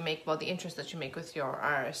income that you make, well, the interest that you make with your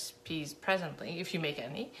RRSPs presently, if you make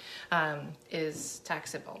any, is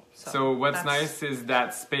taxable. So what's nice is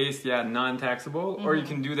that space, non-taxable, or you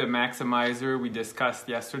can do the maximizer we discussed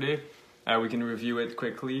yesterday. We can review it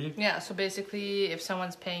quickly. Yeah, so basically if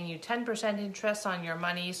someone's paying you 10% interest on your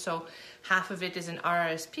money, so half of it is in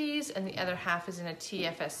RRSPs and the other half is in a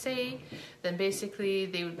TFSA, then basically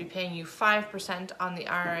they would be paying you 5% on the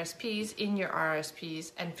RRSPs in your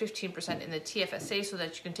RRSPs and 15% in the TFSA, so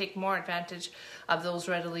that you can take more advantage of those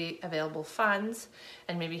readily available funds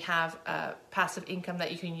and maybe have a passive income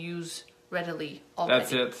that you can use readily already.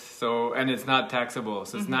 That's it. So, and it's not taxable,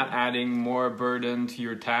 so it's not adding more burden to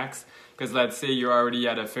your tax. Because let's say you're already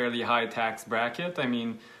at a fairly high tax bracket,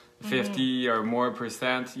 50 or more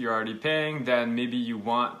percent you're already paying, then maybe you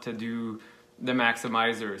want to do the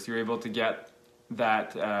maximizers. You're able to get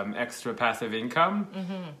that extra passive income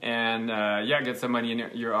and get some money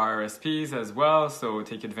in your RRSPs as well, so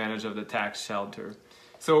take advantage of the tax shelter.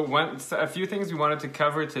 So a few things we wanted to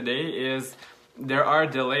cover today is there are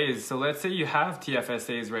delays. So let's say you have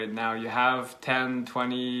TFSAs right now, you have 10,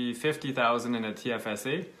 20, 50,000 in a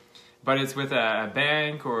TFSA, but it's with a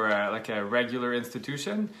bank or like a regular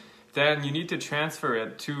institution, then you need to transfer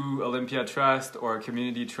it to Olympia Trust or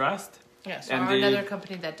Community Trust. Yes, or another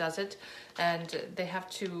company that does it, and they have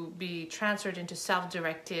to be transferred into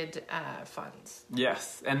self-directed funds.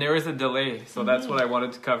 Yes, and there is a delay, so that's what I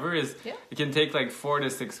wanted to cover is it can take like 4 to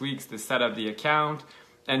 6 weeks to set up the account.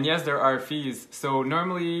 And yes, there are fees. So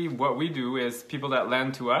normally what we do is people that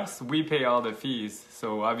lend to us, we pay all the fees.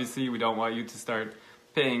 So obviously we don't want you to start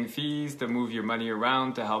paying fees to move your money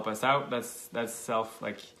around to help us out. That's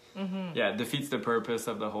defeats the purpose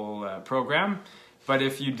of the whole program. But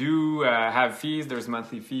if you do have fees, there's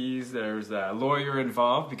monthly fees, there's a lawyer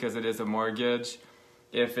involved because it is a mortgage.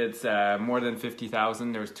 If it's more than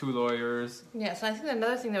 50,000, there's 2 lawyers. Yes, and I think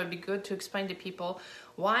another thing that would be good to explain to people,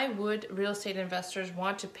 why would real estate investors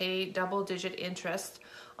want to pay double-digit interest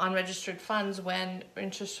on registered funds when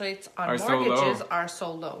interest rates on mortgages are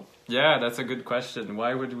so low? Yeah, that's a good question.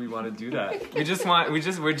 Why would we want to do that? We're just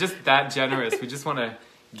that generous. We just want to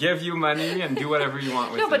give you money and do whatever you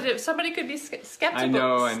want with it. No, but if somebody could be skeptical. I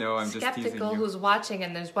know. I'm just teasing skeptical you. who's watching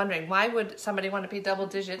and is wondering why would somebody want to pay double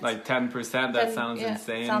digits? Like 10%. That sounds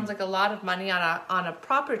insane. Sounds like a lot of money on a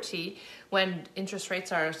property when interest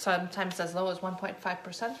rates are sometimes as low as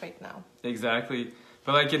 1.5% right now. Exactly.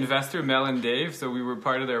 But like investor Mel and Dave, so we were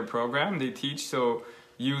part of their program. They teach, so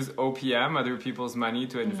use OPM, other people's money,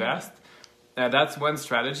 to invest. That's one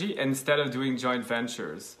strategy instead of doing joint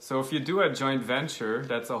ventures. So if you do a joint venture,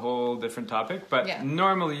 that's a whole different topic. But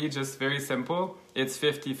normally, just very simple, it's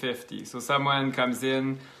 50-50. So someone comes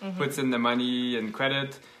in, puts in the money and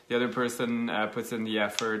credit. The other person puts in the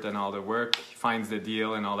effort and all the work, finds the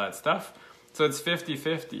deal and all that stuff. So it's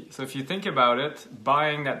 50-50. So if you think about it,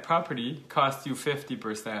 buying that property costs you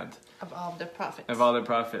 50%. Of all the profits. Of all the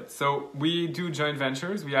profits. So we do joint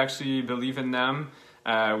ventures. We actually believe in them.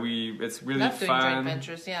 It's really Love fun. doing joint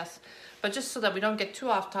ventures, yes. But just so that we don't get too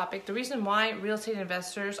off topic, the reason why real estate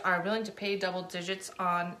investors are willing to pay double digits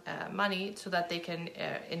on money so that they can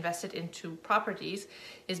invest it into properties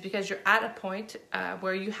is because you're at a point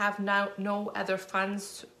where you have now no other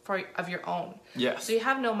funds of your own. Yes. So you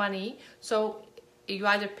have no money. So you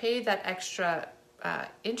either pay that extra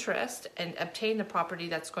interest and obtain the property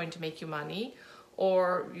that's going to make you money,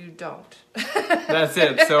 or you don't. That's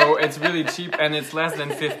it. So it's really cheap, and it's less than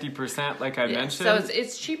 50%, like I mentioned. So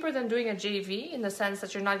it's cheaper than doing a JV in the sense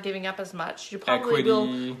that you're not giving up as much. You probably will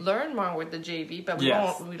learn more with the JV, but we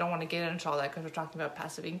don't want to get into all that because we're talking about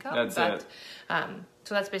passive income. That's it.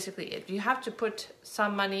 So that's basically it. You have to put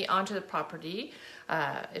some money onto the property.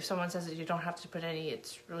 If someone says that you don't have to put any,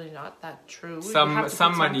 it's really not that true.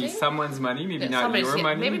 Some money, someone's money, maybe not your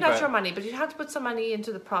money. Maybe not your money, but you have to put some money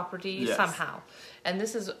into the property somehow. And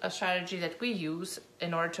this is a strategy that we use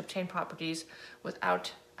in order to obtain properties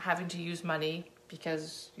without having to use money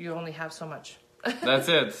because you only have so much. That's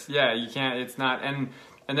it. Yeah, you can't. It's not. And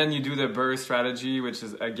then you do the BRRRR strategy, which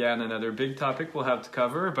is again another big topic we'll have to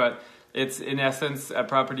cover, but. It's in essence a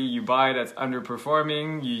property you buy that's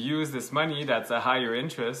underperforming. You use this money that's a higher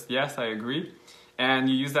interest. Yes, I agree. And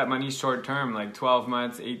you use that money short term, like 12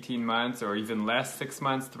 months, 18 months, or even less, 6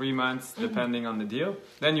 months, 3 months, depending on the deal.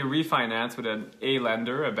 Then you refinance with a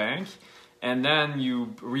lender, a bank, and then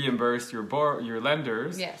you reimburse your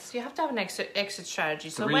lenders. Yes, you have to have an exit strategy.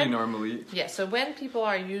 So normally. Yeah, so when people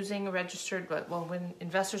are using when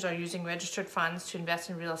investors are using registered funds to invest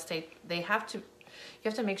in real estate, you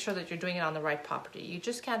have to make sure that you're doing it on the right property. You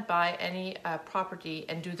just can't buy any property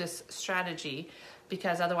and do this strategy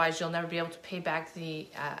because otherwise you'll never be able to pay back the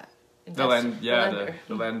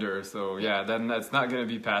lender. So then that's not going to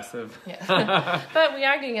be passive. Yeah. But we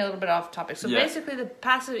are getting a little bit off topic. So basically the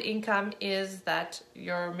passive income is that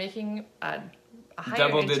you're making a higher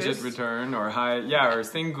double-digit return or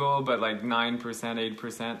single, but like 9%,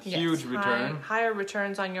 8%, huge return. Higher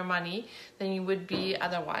returns on your money than you would be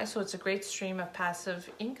otherwise. So it's a great stream of passive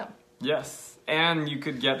income. Yes, and you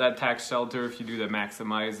could get that tax shelter if you do the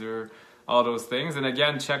maximizer, all those things. And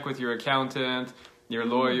again, check with your accountant, your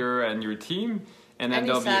lawyer, and your team, and then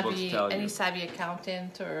they'll be able to tell you. Any savvy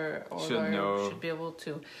accountant or lawyer should be able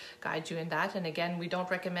to guide you in that. And again, we don't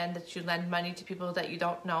recommend that you lend money to people that you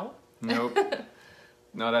don't know. Nope.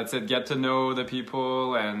 No, that's it. Get to know the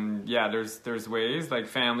people, and there's ways like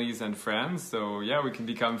families and friends. So we can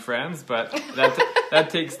become friends, but that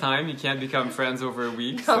takes time. You can't become friends over a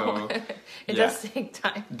week. No, so it does take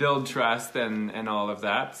time. Build trust and all of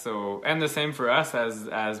that. So and the same for us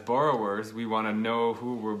as borrowers. We want to know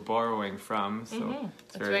who we're borrowing from. So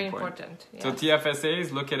it's very important. Yes. So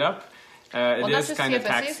TFSAs, look it up. It is kind of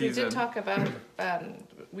tax season. We did talk about.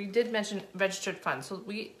 We did mention registered funds. So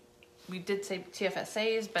we did say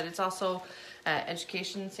TFSAs, but it's also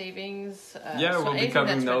education savings. We'll be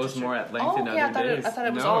covering those more at length in other days. I thought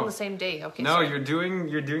it was all on the same day. Okay. No, sorry. You're doing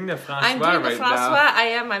the François I'm doing right the François. now. I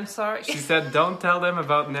am. I'm sorry. She said, "Don't tell them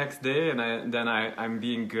about next day," and I'm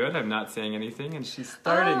being good. I'm not saying anything, and she's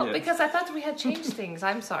starting it. Because I thought we had changed things.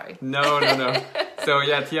 I'm sorry. No. So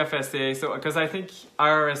TFSA. So because I think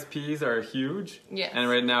RRSPs are huge. Yes. And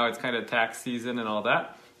right now it's kind of tax season and all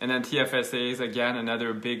that. And then TFSAs, again,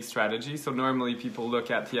 another big strategy. So normally people look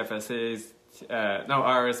at RRSPs,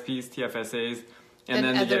 TFSAs, and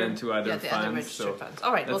then they get into other funds. Funds.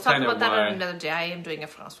 All right, we'll talk about that on another day. I am doing a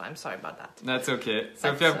François. I'm sorry about that. That's okay.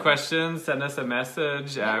 So if you have questions, send us a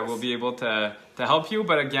message. We'll be able to help you.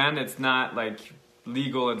 But again, it's not like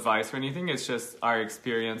legal advice or anything. It's just our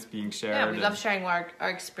experience being shared. Yeah, we love sharing our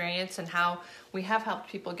experience and how we have helped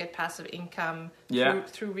people get passive income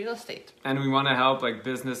through real estate. And we want to help like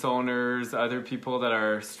business owners, other people that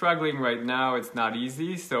are struggling right now. It's not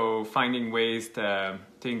easy. So finding ways to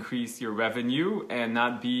to increase your revenue and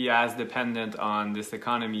not be as dependent on this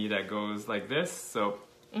economy that goes like this. So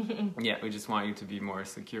yeah, we just want you to be more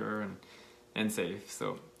secure and safe.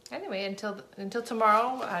 So anyway, until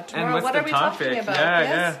tomorrow. And what's what the are we topic? talking about?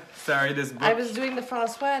 Yeah. Sorry, this book. I was doing the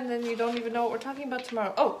François, and then you don't even know what we're talking about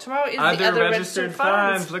tomorrow. Oh, tomorrow is Other the other registered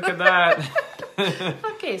funds. Look at that.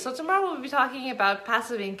 Okay, so tomorrow we'll be talking about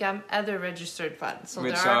passive income, other registered funds. So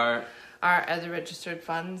Which there are other registered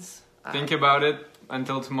funds. Think about it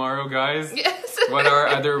until tomorrow, guys. Yes. What are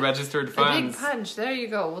other registered funds? The big punch. There you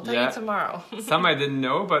go. We'll tell you tomorrow. Some I didn't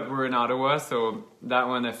know, but we're in Ottawa, so that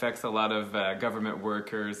one affects a lot of government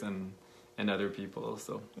workers and other people.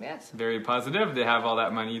 So yes, very positive. They have all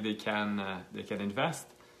that money they can invest.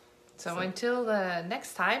 So until the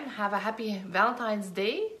next time, have a happy Valentine's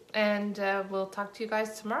Day, and we'll talk to you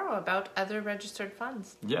guys tomorrow about other registered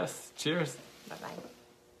funds. Yes. Cheers. Bye-bye.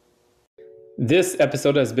 This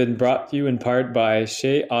episode has been brought to you in part by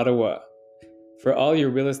Chez Ottawa. For all your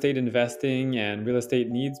real estate investing and real estate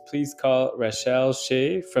needs, please call Rachelle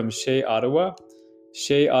Shea from Chez Ottawa,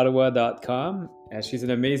 chezottawa.com. She's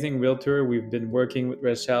an amazing realtor. We've been working with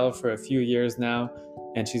Rachelle for a few years now,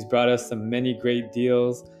 and she's brought us many great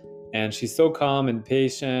deals. And she's so calm and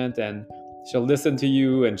patient, and she'll listen to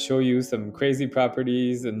you and show you some crazy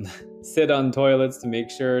properties and sit on toilets to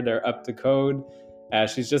make sure they're up to code.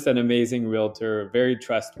 She's just an amazing realtor, very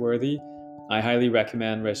trustworthy. I highly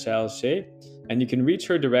recommend Rachelle Shea. And you can reach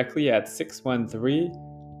her directly at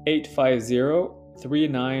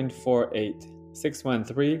 613-850-3948.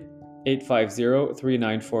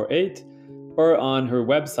 613-850-3948. Or on her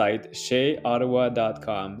website,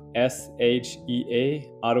 chezottawa.com. SHEA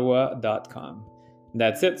Ottawa.com.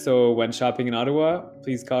 That's it. So when shopping in Ottawa,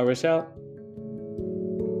 please call Rachelle.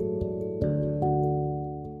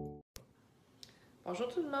 Bonjour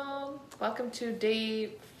tout le monde. Welcome to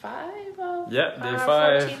day 5 of day our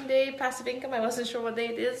 5. 14-day passive income. I wasn't sure what day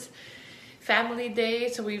it is. Family day,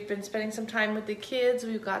 so we've been spending some time with the kids.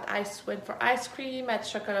 Went for ice cream at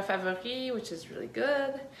Chocolat Favori, which is really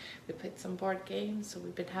good. We played some board games, so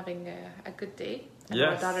we've been having a good day. And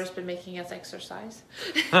yes. Our daughter's been making us exercise.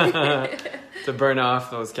 To burn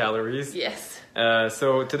off those calories. Yes.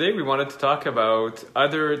 So today we wanted to talk about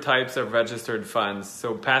other types of registered funds.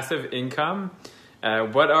 So passive income.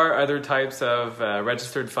 What are other types of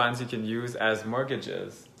registered funds you can use as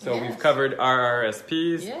mortgages? So we've covered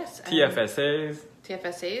RRSPs,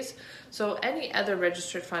 TFSAs. So any other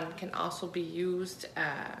registered fund can also be used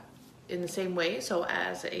in the same way, so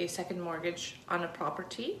as a second mortgage on a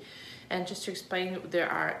property. And just to explain, there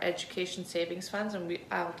are education savings funds, and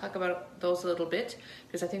I'll talk about those a little bit,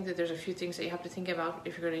 because I think that there's a few things that you have to think about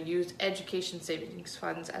if you're going to use education savings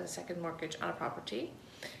funds as a second mortgage on a property.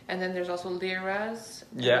 And then there's also LIRAs.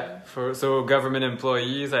 So government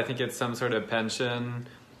employees, I think it's some sort of pension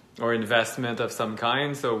or investment of some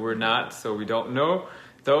kind. So we don't know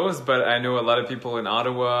those, but I know a lot of people in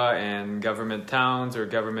Ottawa and government towns or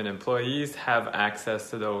government employees have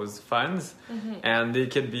access to those funds. And they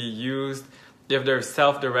can be used, if they're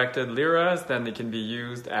self-directed LIRAs, then they can be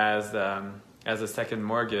used as a second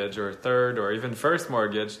mortgage or third or even first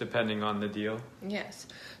mortgage, depending on the deal. Yes.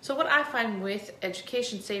 So what I find with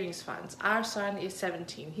education savings funds, our son is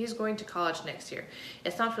 17. He's going to college next year.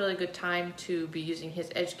 It's not really a good time to be using his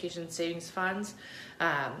education savings funds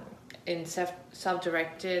in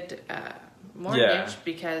self-directed mortgage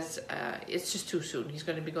because it's just too soon. He's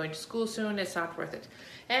going to be going to school soon. It's not worth it.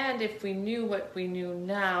 And if we knew what we knew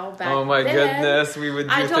now back then, oh my goodness, we would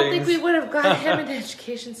do I don't things. think we would have got him an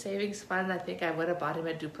education savings fund. I think I would have bought him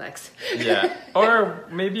a duplex. Yeah, or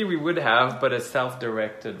maybe we would have, but a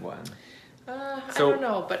self-directed one. I don't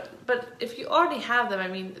know, but if you already have them, I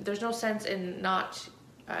mean, there's no sense in not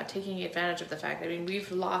taking advantage of the fact. I mean,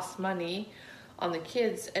 we've lost money on the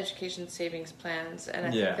kids' education savings plans, and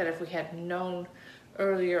I think that if we had known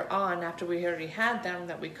earlier on, after we already had them,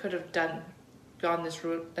 that we could have gone this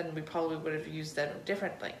route, then we probably would have used them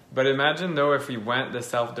differently. But imagine though, if we went the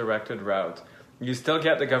self-directed route, you still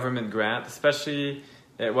get the government grant, especially,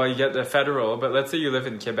 you get the federal, but let's say you live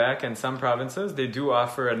in Quebec and some provinces, they do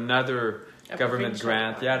offer another government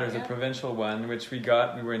grant. There's a provincial one, which we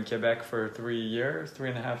got. We were in Quebec for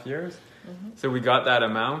 3.5 years. So we got that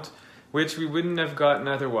amount, which we wouldn't have gotten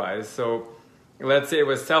otherwise. So let's say it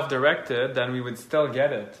was self-directed, then we would still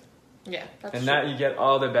get it. Yeah, that's and true. that you get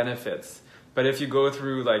all the benefits. But if you go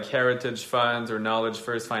through like Heritage Funds or Knowledge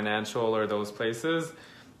First Financial or those places,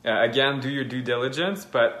 again, do your due diligence.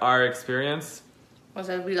 But our experience was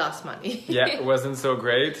that we lost money. It wasn't so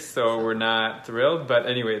great. So we're not thrilled. But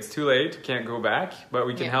anyway, it's too late. Can't go back. But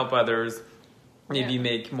we can help others maybe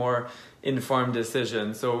make more informed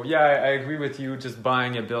decision. So yeah, I agree with you. Just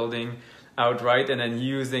buying a building outright and then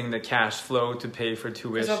using the cash flow to pay for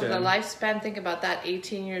tuition. Because over the lifespan, think about that.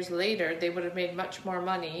 18 years later, they would have made much more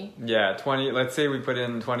money. Yeah, 20. Let's say we put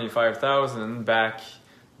in 25,000 back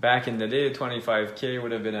in the day. 25K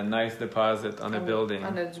would have been a nice deposit on a building.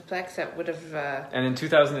 On a duplex that would have. And in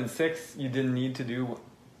 2006, you didn't need to do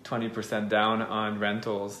 20% down on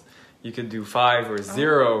rentals. You could do 5 or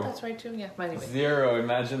 0. Oh, that's right too. Yeah, but anyway. 0.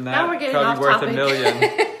 Imagine that. Now we're getting probably off worth topic. $1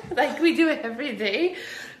 million. Like we do every day.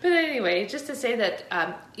 But anyway, just to say that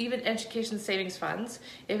even education savings funds,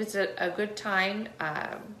 if it's a good time,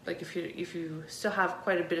 like if you still have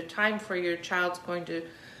quite a bit of time for your child's going to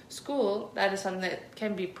school, that is something that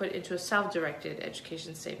can be put into a self-directed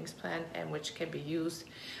education savings plan and which can be used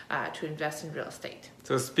to invest in real estate.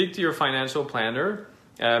 So speak to your financial planner.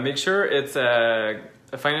 Make sure it's a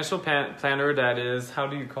financial planner that is, how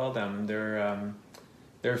do you call them?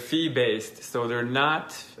 They're fee-based, so they're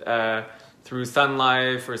not through Sun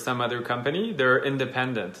Life or some other company. They're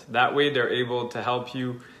independent. That way they're able to help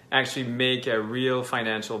you actually make a real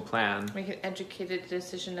financial plan. Make an educated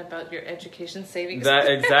decision about your education savings.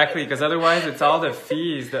 Exactly, because otherwise it's all the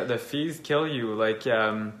fees. The fees kill you. Like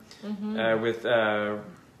with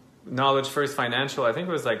Knowledge First Financial, I think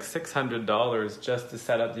it was like $600 just to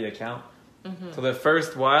set up the account. Mm-hmm. So the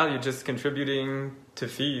first while you're just contributing to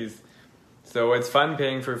fees. So it's fun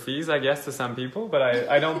paying for fees, I guess, to some people, but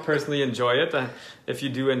I don't personally enjoy it. If you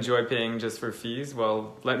do enjoy paying just for fees,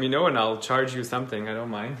 well, let me know and I'll charge you something. I don't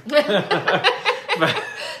mind.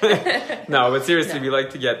 But seriously, we like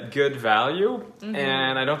to get good value. Mm-hmm.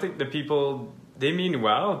 And I don't think the people, they mean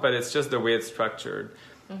well, but it's just the way it's structured.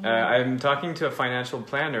 Mm-hmm. I'm talking to a financial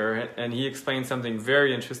planner and he explained something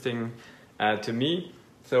very interesting to me.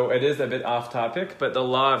 So it is a bit off topic, but the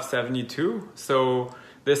law of 72. So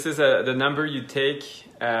this is the number you take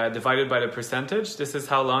divided by the percentage. This is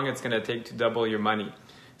how long it's going to take to double your money.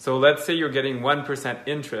 So let's say you're getting 1%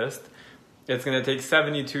 interest. It's going to take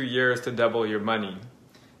 72 years to double your money.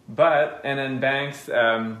 And then banks,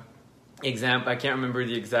 I can't remember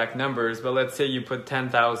the exact numbers, but let's say you put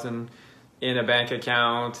 10,000 in a bank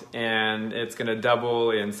account and it's going to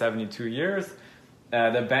double in 72 years.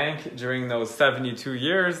 The bank during those 72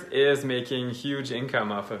 years is making huge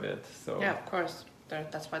income off of it. So yeah, of course.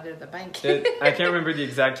 That's why they're the bank. I can't remember the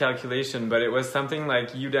exact calculation, but it was something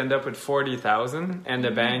like you'd end up with 40,000 and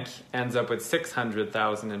the bank ends up with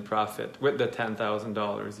 600,000 in profit with the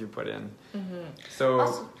 $10,000 you put in. Mm-hmm.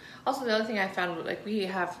 So also the other thing I found, like we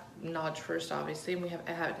have Knowledge First, obviously, and we have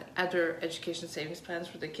had other education savings plans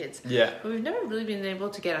for the kids. Yeah. But we've never really been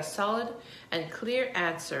able to get a solid and clear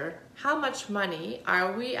answer. How much money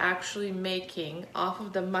are we actually making off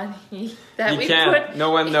of the money that we put?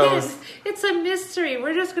 No one knows. It's a mystery.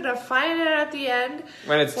 We're just going to find it out at the end.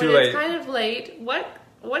 When it's too late. It's kind of late. What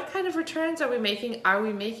kind of returns are we making? Are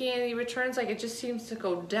we making any returns? Like it just seems to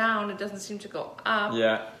go down. It doesn't seem to go up.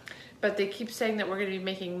 Yeah. But they keep saying that we're going to be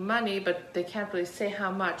making money, but they can't really say how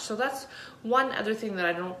much. So that's one other thing that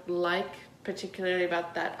I don't like particularly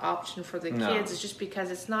about that option for the kids, is just because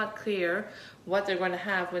it's not clear what they're going to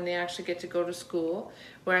have when they actually get to go to school.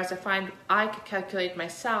 Whereas I find I could calculate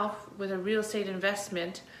myself with a real estate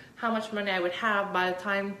investment how much money I would have by the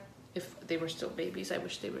time, if they were still babies. I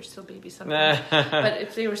wish they were still babies sometimes. But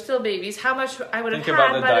if they were still babies, how much I would have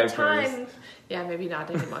had by the time... Yeah, maybe not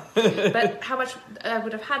anymore. But how much I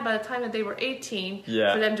would have had by the time that they were 18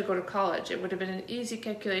 for them to go to college. It would have been an easy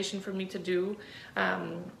calculation for me to do.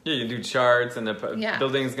 You do charts, and the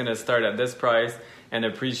building's going to start at this price and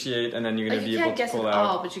appreciate, and then you're going to be able to pull out. You can't guess it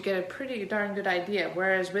all, but you get a pretty darn good idea.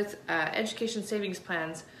 Whereas with education savings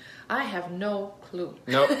plans, I have no clue.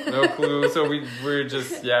 No clue. So we're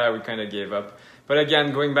just, we kind of gave up. But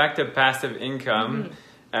again, going back to passive income,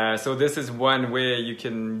 so this is one way you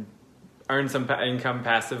can earn some income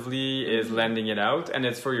passively, is lending it out, and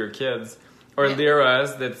it's for your kids. Or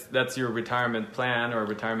liras, that's your retirement plan or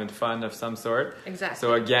retirement fund of some sort. Exactly.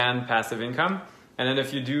 So again, passive income. And then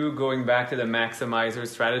if you do, going back to the maximizer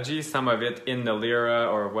strategy, some of it in the lira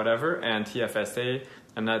or whatever, and TFSA,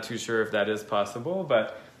 I'm not too sure if that is possible,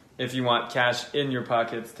 but if you want cash in your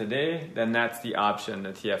pockets today, then that's the option,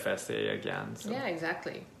 the TFSA again. So. Yeah,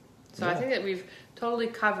 exactly. So I think that we've totally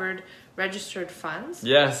covered registered funds.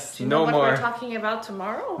 Yes, Do you know what we're talking about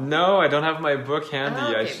tomorrow? No, I don't have my book handy.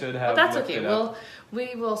 Okay. I should have. Well, that's okay.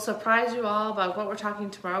 We will surprise you all about what we're talking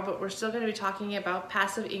tomorrow, but we're still going to be talking about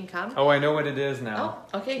passive income. Oh, I know what it is now.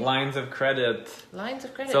 Oh, okay. Lines of credit. Lines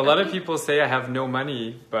of credit. So a lot of people say I have no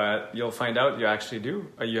money, but you'll find out you actually do.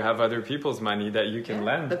 You have other people's money that you can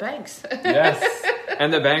lend. The banks. Yes.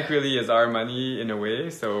 And the bank really is our money in a way,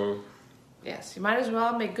 so... Yes, you might as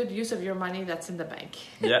well make good use of your money that's in the bank.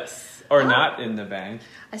 Yes, or not in the bank.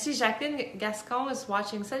 I see Jacqueline Gascon is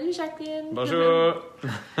watching. Salut, Jacqueline. Bonjour.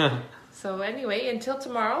 So anyway, until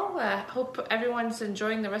tomorrow, hope everyone's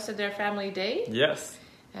enjoying the rest of their family day. Yes.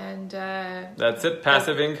 And that's it.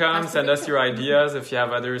 Passive income. Send us your ideas if you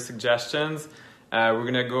have other suggestions. We're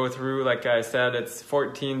going to go through, like I said, it's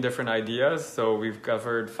 14 different ideas. So we've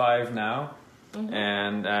covered 5 now. Mm-hmm.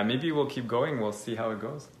 And maybe we'll keep going. We'll see how it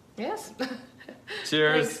goes. Yes.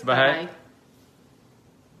 Cheers. Thanks. Bye. Bye.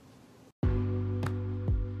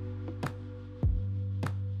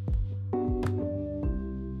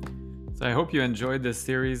 So I hope you enjoyed this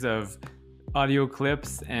series of audio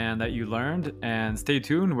clips and that you learned. And stay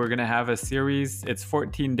tuned. We're going to have a series. It's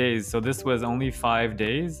 14 days. So this was only 5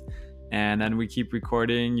 days. And then we keep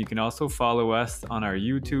recording. You can also follow us on our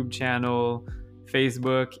YouTube channel,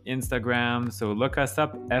 Facebook, Instagram. So look us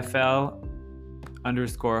up,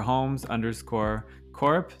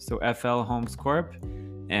 FL_Homes_Corp. So FL Homes Corp.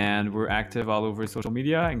 And we're active all over social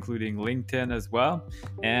media, including LinkedIn as well,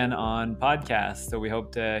 and on podcasts. So we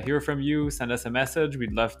hope to hear from you. Send us a message.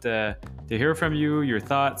 We'd love to hear from you, your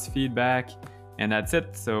thoughts, feedback. And that's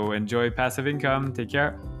it. So enjoy passive income. Take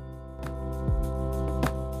care.